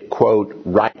make it, quote,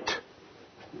 right.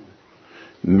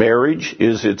 Marriage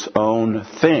is its own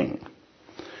thing.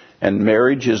 And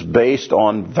marriage is based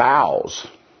on vows.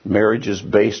 Marriage is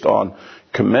based on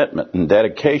commitment and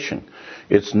dedication.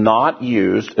 It's not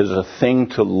used as a thing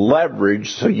to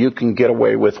leverage so you can get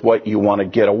away with what you want to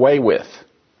get away with.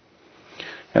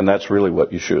 And that's really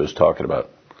what Yeshua is talking about.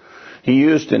 He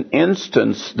used an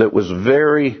instance that was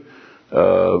very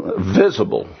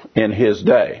visible in his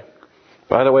day.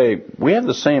 By the way, we have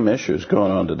the same issues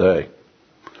going on today.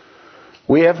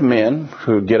 We have men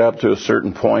who get up to a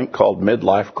certain point called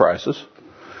midlife crisis,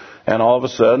 and all of a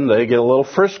sudden they get a little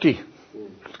frisky.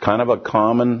 It's kind of a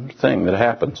common thing that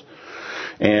happens.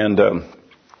 And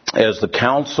as the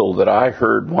counsel that I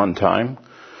heard one time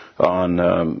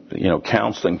on,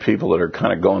 counseling people that are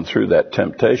kind of going through that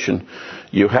temptation,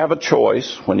 you have a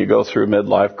choice when you go through a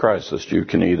midlife crisis. You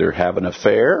can either have an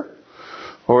affair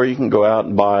or you can go out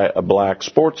and buy a black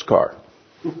sports car.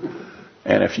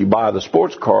 And if you buy the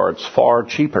sports car, it's far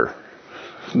cheaper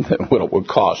than what it would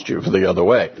cost you for the other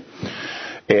way.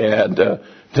 And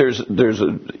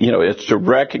it's to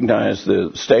recognize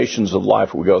the stations of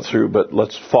life we go through, but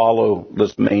let's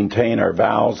maintain our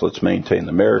vows, let's maintain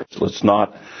the marriage, let's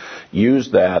not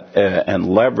use that and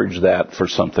leverage that for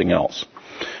something else.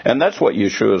 And that's what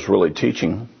Yeshua is really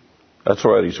teaching. That's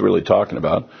what he's really talking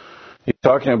about. He's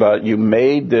talking about you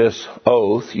made this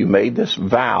oath, you made this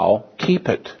vow, keep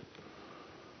it.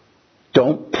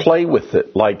 Don't play with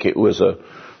it like it was a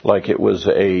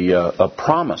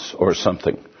promise or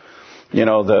something. You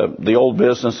know, the old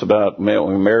business about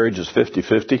marriage is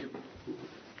 50-50.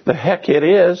 The heck it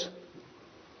is.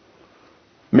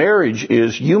 Marriage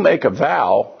is you make a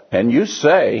vow and you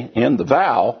say in the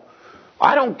vow,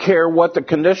 I don't care what the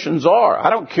conditions are. I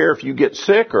don't care if you get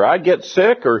sick or I get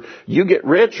sick or you get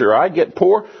rich or I get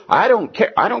poor. I don't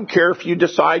care. I don't care if you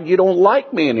decide you don't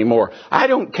like me anymore. I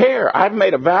don't care. I've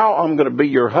made a vow. I'm going to be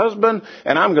your husband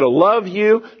and I'm going to love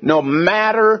you no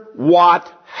matter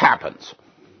what happens.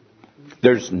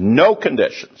 There's no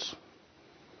conditions.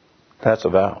 That's a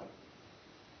vow.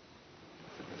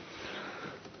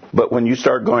 But when you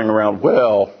start going around,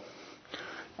 well,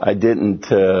 you didn't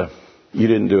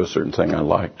do a certain thing I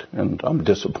liked, and I'm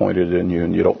disappointed in you,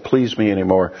 and you don't please me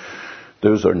anymore.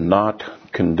 Those are not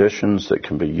conditions that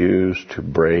can be used to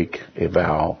break a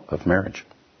vow of marriage.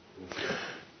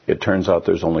 It turns out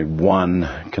there's only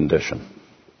one condition,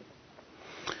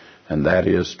 and that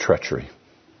is treachery.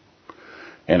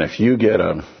 And if you get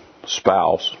a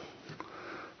spouse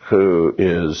who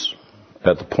is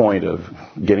at the point of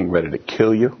getting ready to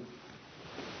kill you,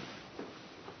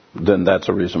 then that's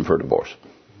a reason for divorce.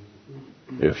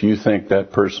 If you think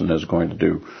that person is going to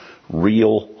do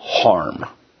real harm,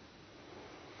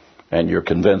 and you're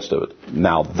convinced of it,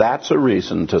 now that's a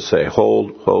reason to say,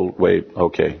 hold, wait,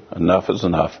 okay, enough is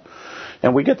enough.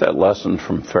 And we get that lesson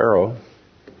from Pharaoh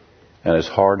and his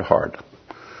hard heart.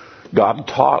 God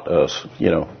taught us,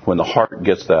 when the heart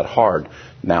gets that hard,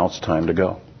 now it's time to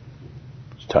go.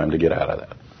 It's time to get out of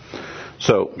that.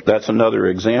 So that's another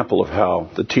example of how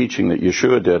the teaching that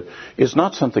Yeshua did is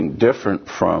not something different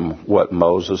from what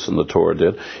Moses and the Torah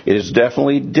did. It is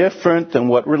definitely different than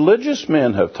what religious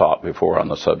men have taught before on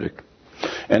the subject.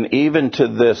 And even to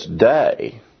this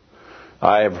day,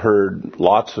 I have heard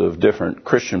lots of different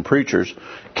Christian preachers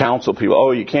counsel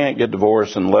people, you can't get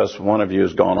divorced unless one of you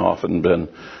has gone off and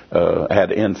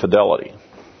had infidelity.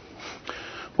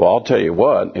 Well, I'll tell you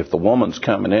what, if the woman's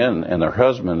coming in and her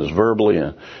husband is verbally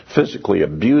and physically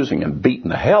abusing and beating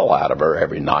the hell out of her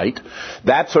every night,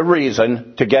 that's a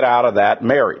reason to get out of that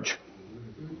marriage.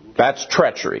 That's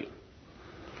treachery.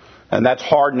 And that's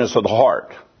hardness of the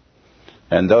heart.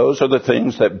 And those are the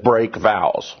things that break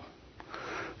vows.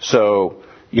 So,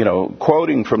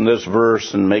 quoting from this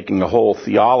verse and making a whole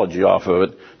theology off of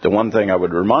it, the one thing I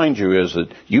would remind you is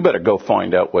that you better go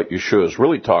find out what Yeshua is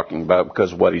really talking about,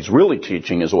 because what he's really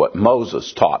teaching is what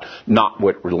Moses taught, not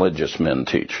what religious men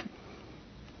teach.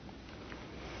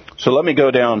 So let me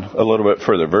go down a little bit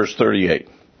further. Verse 38.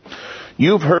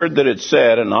 You've heard that it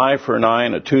said, an eye for an eye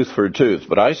and a tooth for a tooth.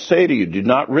 But I say to you, do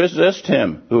not resist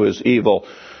him who is evil.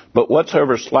 But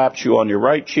whatsoever slaps you on your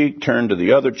right cheek, turn to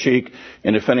the other cheek.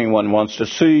 And if anyone wants to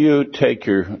sue you, take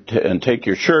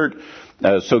your shirt.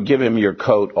 So give him your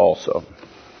coat also.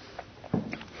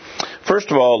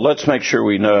 First of all, let's make sure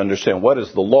we understand what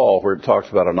is the law where it talks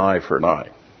about an eye for an eye.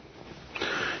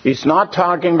 He's not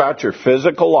talking about your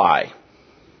physical eye.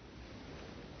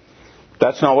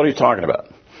 That's not what he's talking about.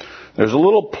 There's a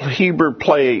little Hebrew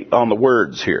play on the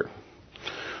words here.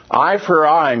 Eye for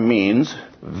eye means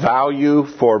value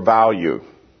for value.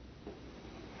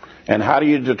 And how do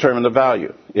you determine the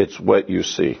value? It's what you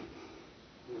see.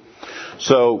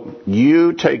 So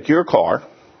you take your car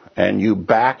and you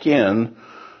back in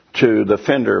to the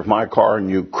fender of my car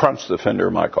and you crunch the fender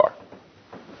of my car.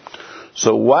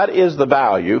 So what is the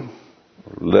value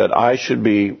that I should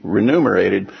be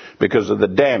remunerated because of the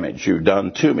damage you've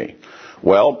done to me?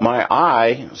 Well, my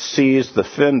eye sees the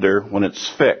fender when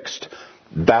it's fixed.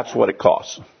 That's what it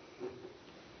costs.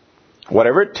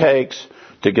 Whatever it takes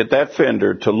to get that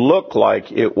fender to look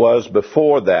like it was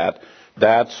before that,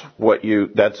 that's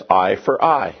eye for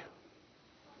eye.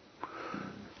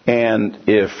 And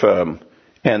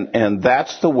and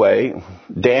that's the way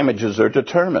damages are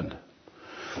determined.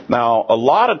 Now, a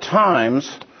lot of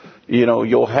times,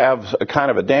 you'll have a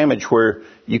kind of a damage where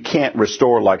you can't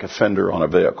restore like a fender on a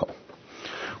vehicle.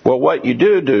 Well, what you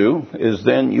do is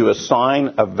then you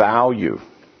assign a value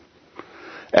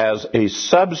as a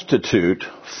substitute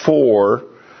for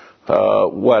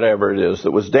whatever it is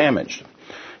that was damaged.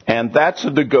 And that's a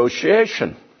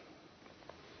negotiation.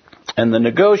 And the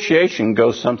negotiation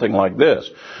goes something like this.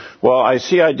 Well, I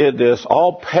see I did this.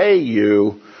 I'll pay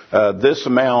you this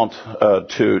amount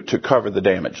to cover the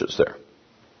damages there.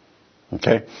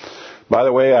 Okay? By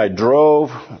the way, I drove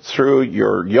through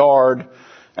your yard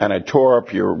and I tore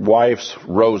up your wife's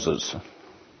roses.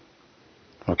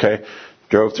 Okay?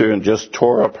 Drove through and just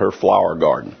tore up her flower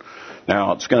garden.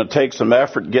 Now, it's going to take some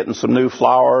effort getting some new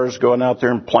flowers, going out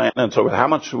there and planting. And so how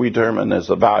much do we determine as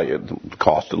the value? The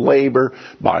cost of labor,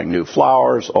 buying new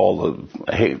flowers, all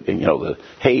the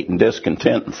hate and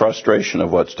discontent and frustration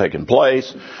of what's taken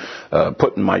place,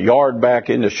 putting my yard back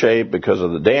into shape because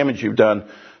of the damage you've done.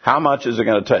 How much is it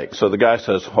going to take? So the guy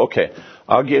says, okay,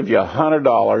 I'll give you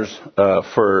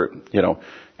 $100 for,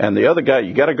 and the other guy,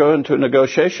 you got to go into a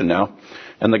negotiation now.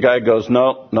 And the guy goes,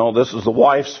 no, this is the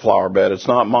wife's flower bed. It's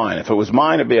not mine. If it was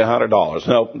mine, it'd be $100.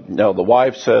 No, the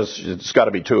wife says it's got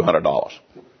to be $200.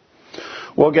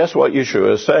 Well, guess what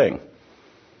Yeshua is saying?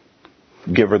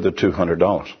 Give her the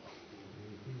 $200.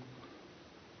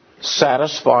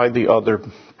 Satisfy the other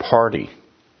party.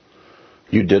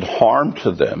 You did harm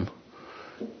to them.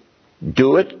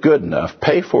 Do it good enough,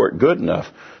 pay for it good enough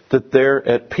that they're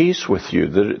at peace with you,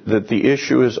 that the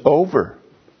issue is over,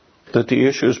 that the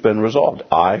issue has been resolved.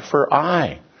 Eye for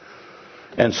eye.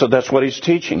 And so that's what he's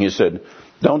teaching. He said,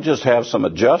 don't just have some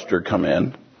adjuster come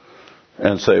in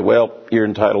and say, well, you're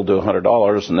entitled to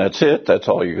 $100 and that's it. That's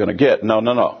all you're going to get.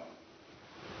 No.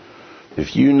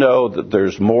 If you know that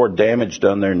there's more damage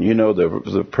done there and you know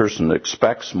the person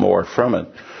expects more from it,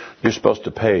 you're supposed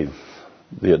to pay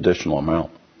the additional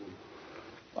amount.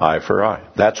 Eye for eye.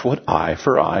 That's what eye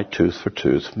for eye, tooth for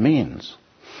tooth means.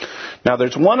 Now,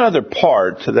 there's one other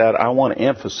part to that I want to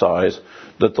emphasize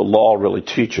that the law really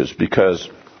teaches, because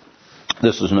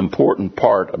this is an important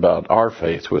part about our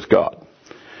faith with God.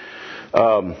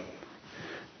 The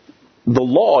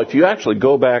law, if you actually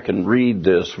go back and read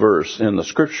this verse in the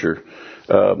Scripture,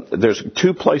 there's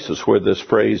two places where this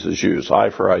phrase is used, eye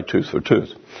for eye, tooth for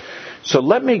tooth. So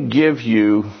let me give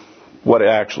you what it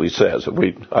actually says.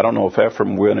 I don't know if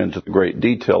Ephraim went into great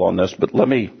detail on this, but let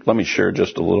me share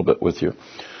just a little bit with you.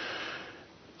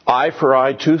 Eye for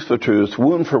eye, tooth for tooth,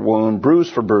 wound for wound, bruise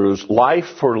for bruise, life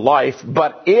for life.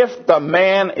 But if the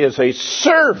man is a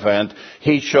servant,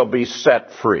 he shall be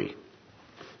set free.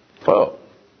 Oh,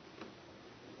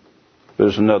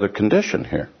 there's another condition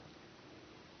here.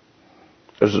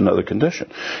 There's another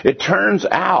condition. It turns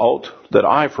out that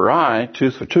eye for eye,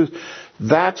 tooth for tooth,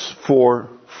 that's for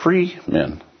free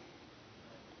men.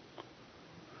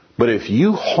 But if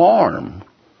you harm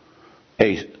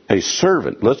a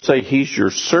servant, let's say he's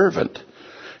your servant,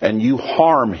 and you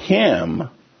harm him,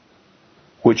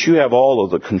 which you have all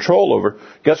of the control over,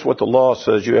 guess what the law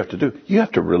says you have to do? You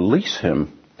have to release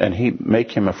him and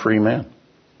make him a free man.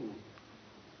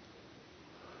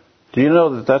 Do you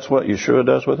know that that's what Yeshua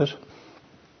does with us?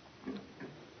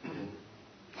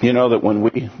 You know that when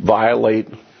we violate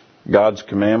God's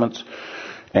commandments,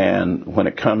 and when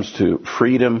it comes to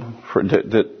freedom,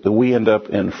 that we end up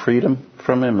in freedom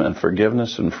from Him and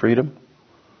forgiveness and freedom?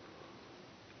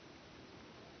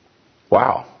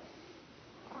 Wow.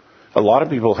 A lot of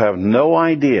people have no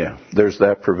idea there's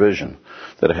that provision,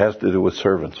 that it has to do with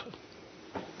servants.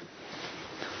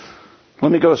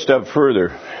 Let me go a step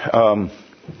further.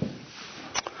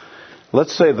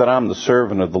 Let's say that I'm the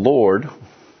servant of the Lord,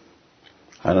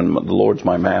 and the Lord's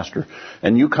my master,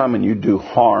 and you come and you do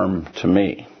harm to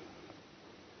me.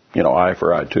 You know, eye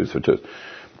for eye, tooth for tooth.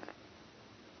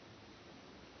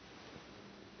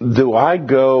 Do I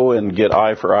go and get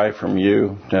eye for eye from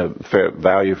you,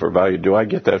 value for value? Do I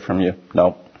get that from you?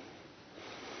 No.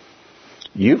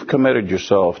 You've committed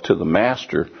yourself to the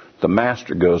master. The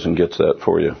master goes and gets that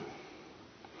for you.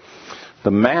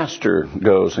 The master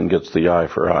goes and gets the eye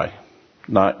for eye,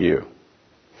 not you.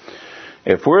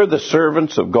 If we're the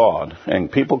servants of God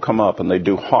and people come up and they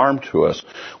do harm to us,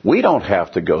 we don't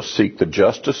have to go seek the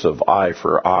justice of eye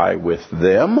for eye with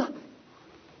them.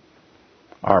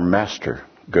 Our master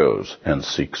goes and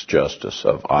seeks justice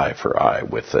of eye for eye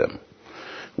with them.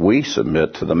 We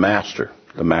submit to the master.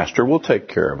 The master will take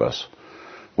care of us.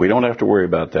 We don't have to worry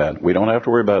about that. We don't have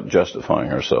to worry about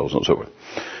justifying ourselves and so forth.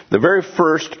 The very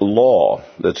first law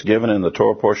that's given in the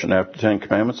Torah portion after the Ten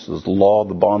Commandments is the law of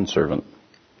the bondservant.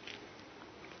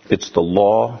 It's the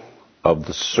law of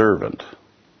the servant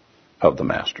of the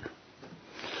master.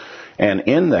 And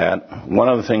in that, one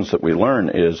of the things that we learn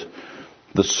is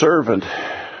the servant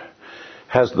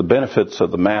has the benefits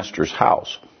of the master's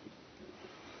house.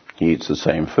 He eats the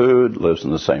same food, lives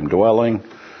in the same dwelling,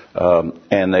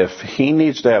 and if he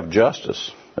needs to have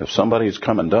justice, if somebody's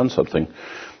come and done something,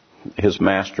 his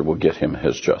master will get him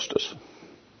his justice.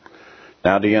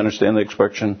 Now, do you understand the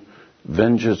expression,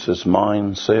 vengeance is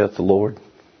mine, saith the Lord?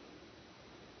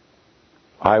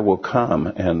 I will come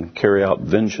and carry out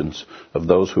vengeance of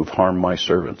those who've harmed my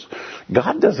servants.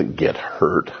 God doesn't get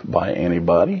hurt by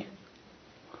anybody,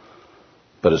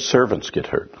 but his servants get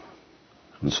hurt.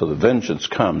 And so the vengeance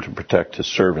comes to protect his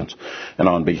servants and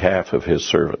on behalf of his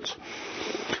servants.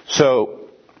 So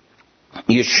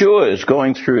Yeshua is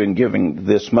going through and giving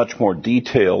this much more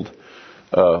detailed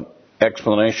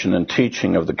explanation and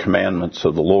teaching of the commandments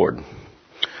of the Lord.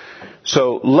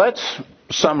 So let's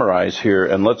summarize here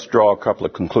and let's draw a couple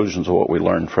of conclusions of what we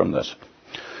learned from this.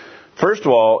 First of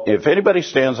all, if anybody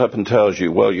stands up and tells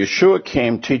you, well, Yeshua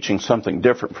came teaching something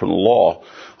different from the law,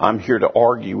 I'm here to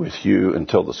argue with you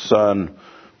until the sun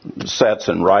sets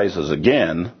and rises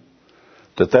again,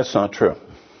 that's not true.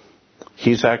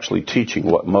 He's actually teaching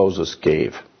what Moses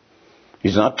gave.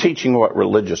 He's not teaching what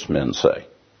religious men say.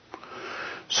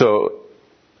 So,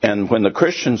 and when the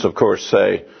Christians, of course,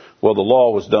 say, well, the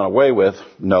law was done away with,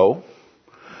 no.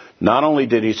 Not only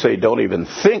did he say, don't even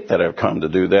think that I've come to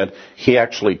do that, he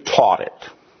actually taught it.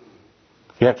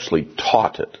 He actually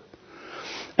taught it.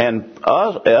 And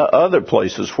other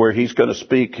places where he's going to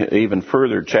speak even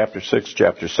further, chapter 6,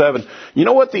 chapter 7, you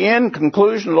know what the end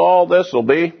conclusion of all this will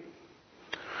be?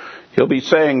 He'll be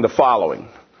saying the following.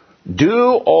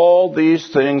 Do all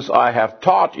these things I have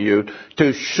taught you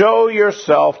to show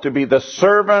yourself to be the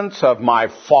servants of my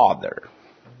Father.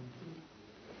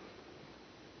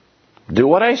 Do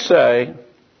what I say,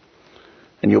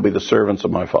 and you'll be the servants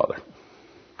of my Father.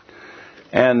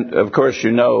 And, of course,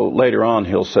 you know, later on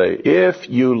he'll say, if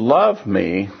you love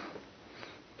me,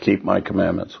 keep my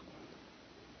commandments.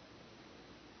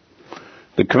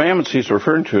 The commandments he's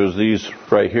referring to is these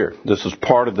right here. This is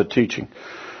part of the teaching.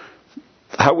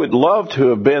 I would love to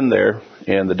have been there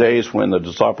in the days when the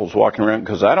disciples were walking around,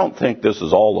 because I don't think this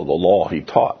is all of the law he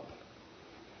taught.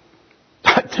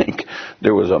 I think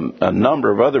there was a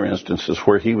number of other instances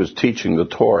where he was teaching the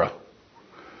Torah.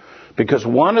 Because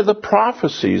one of the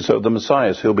prophecies of the Messiah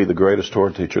is he'll be the greatest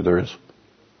Torah teacher there is.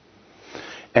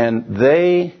 And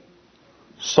they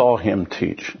saw him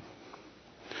teach.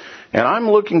 And I'm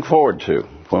looking forward to,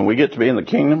 when we get to be in the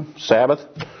kingdom, Sabbath,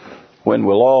 when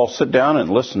we'll all sit down and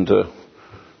listen to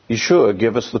Yeshua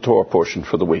give us the Torah portion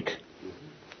for the week.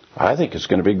 I think it's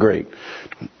going to be great.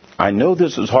 I know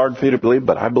this is hard for you to believe,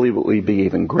 but I believe it will be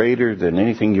even greater than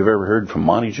anything you've ever heard from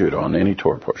Monty Judah on any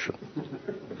Torah portion.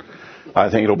 I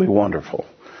think it'll be wonderful.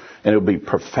 And it'll be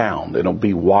profound. It'll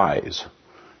be wise.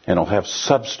 And it'll have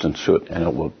substance to it. And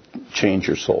it will change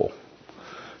your soul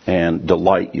and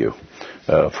delight you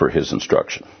for his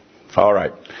instruction. All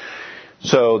right.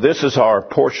 So this is our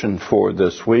portion for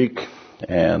this week.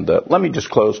 And let me just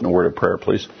close in a word of prayer,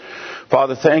 please.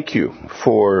 Father, thank you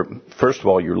for, first of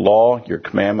all, your law, your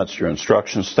commandments, your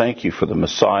instructions. Thank you for the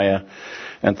Messiah.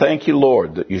 And thank you,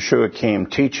 Lord, that Yeshua came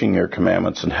teaching your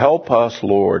commandments. And help us,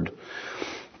 Lord,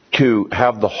 to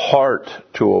have the heart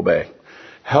to obey.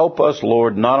 Help us,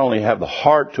 Lord, not only have the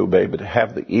heart to obey, but to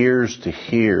have the ears to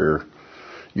hear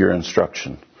your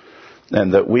instruction.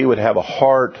 And that we would have a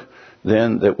heart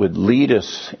then that would lead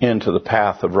us into the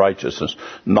path of righteousness.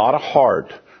 Not a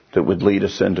heart that would lead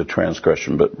us into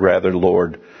transgression, but rather,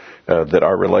 Lord, that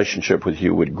our relationship with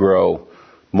you would grow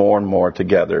more and more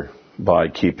together by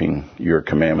keeping your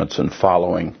commandments and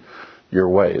following your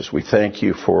ways. We thank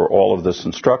you for all of this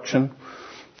instruction,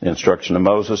 the instruction of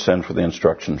Moses, and for the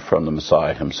instruction from the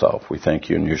Messiah himself. We thank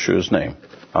you in Yeshua's name.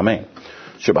 Amen.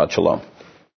 Shabbat shalom.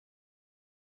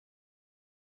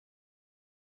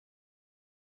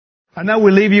 And now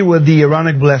we leave you with the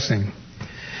Aaronic blessing.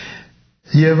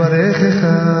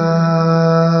 Yevarechecha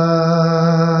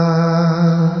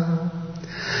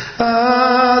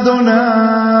Adonai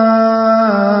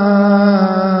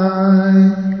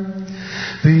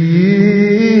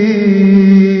v'ish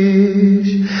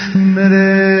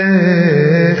merecha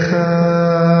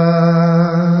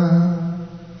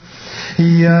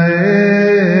Yael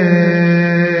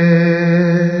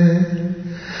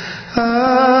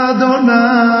Adonai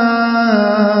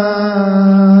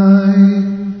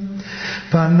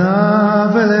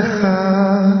panav elecha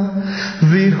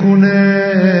v'chuneka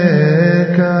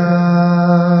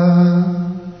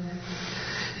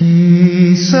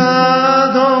Yisa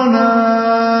Adonai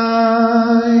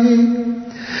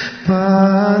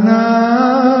panav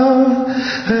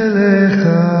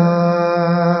elecha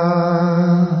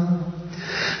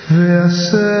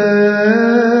v'yasem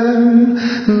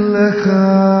lecha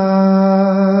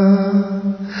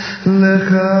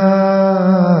lecha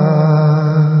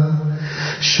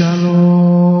shalom.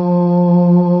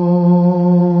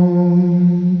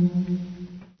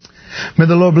 May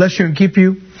the Lord bless you and keep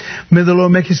you. May the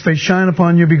Lord make his face shine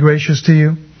upon you, be gracious to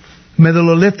you. May the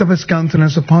Lord lift up his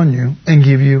countenance upon you and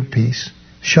give you peace.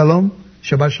 Shalom.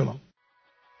 Shabbat shalom.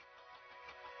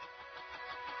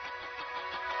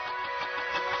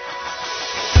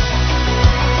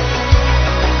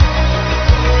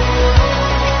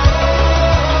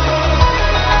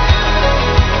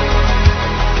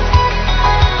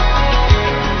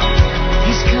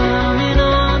 He's coming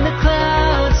on the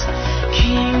clouds.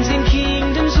 Kings and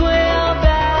kingdoms will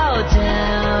bow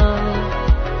down.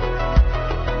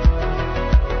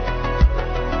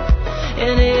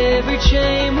 And every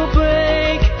chain will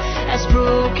break as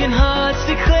broken hearts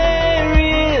declare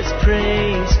his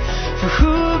praise. For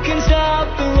who can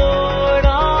stop the Lord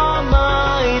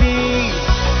Almighty?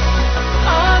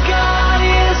 Our God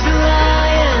is the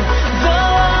Lion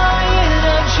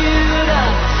of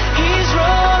Judah. He's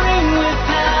roaring with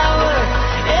power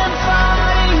and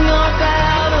fighting our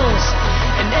battles,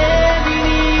 and every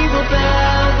knee will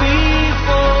bow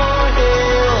before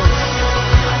him.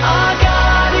 Our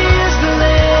God is the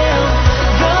Lamb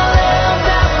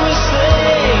that was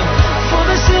slain for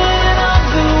the sin of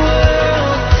the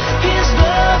world. His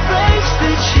blood breaks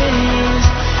the chains.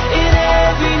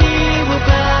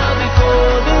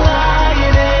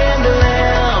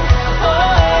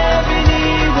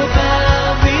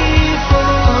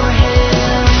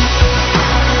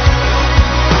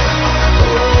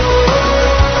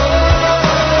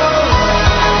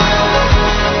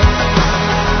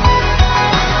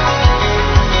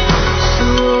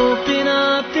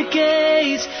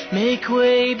 Make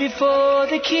way before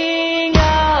the King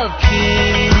of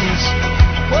Kings.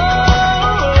 Whoa.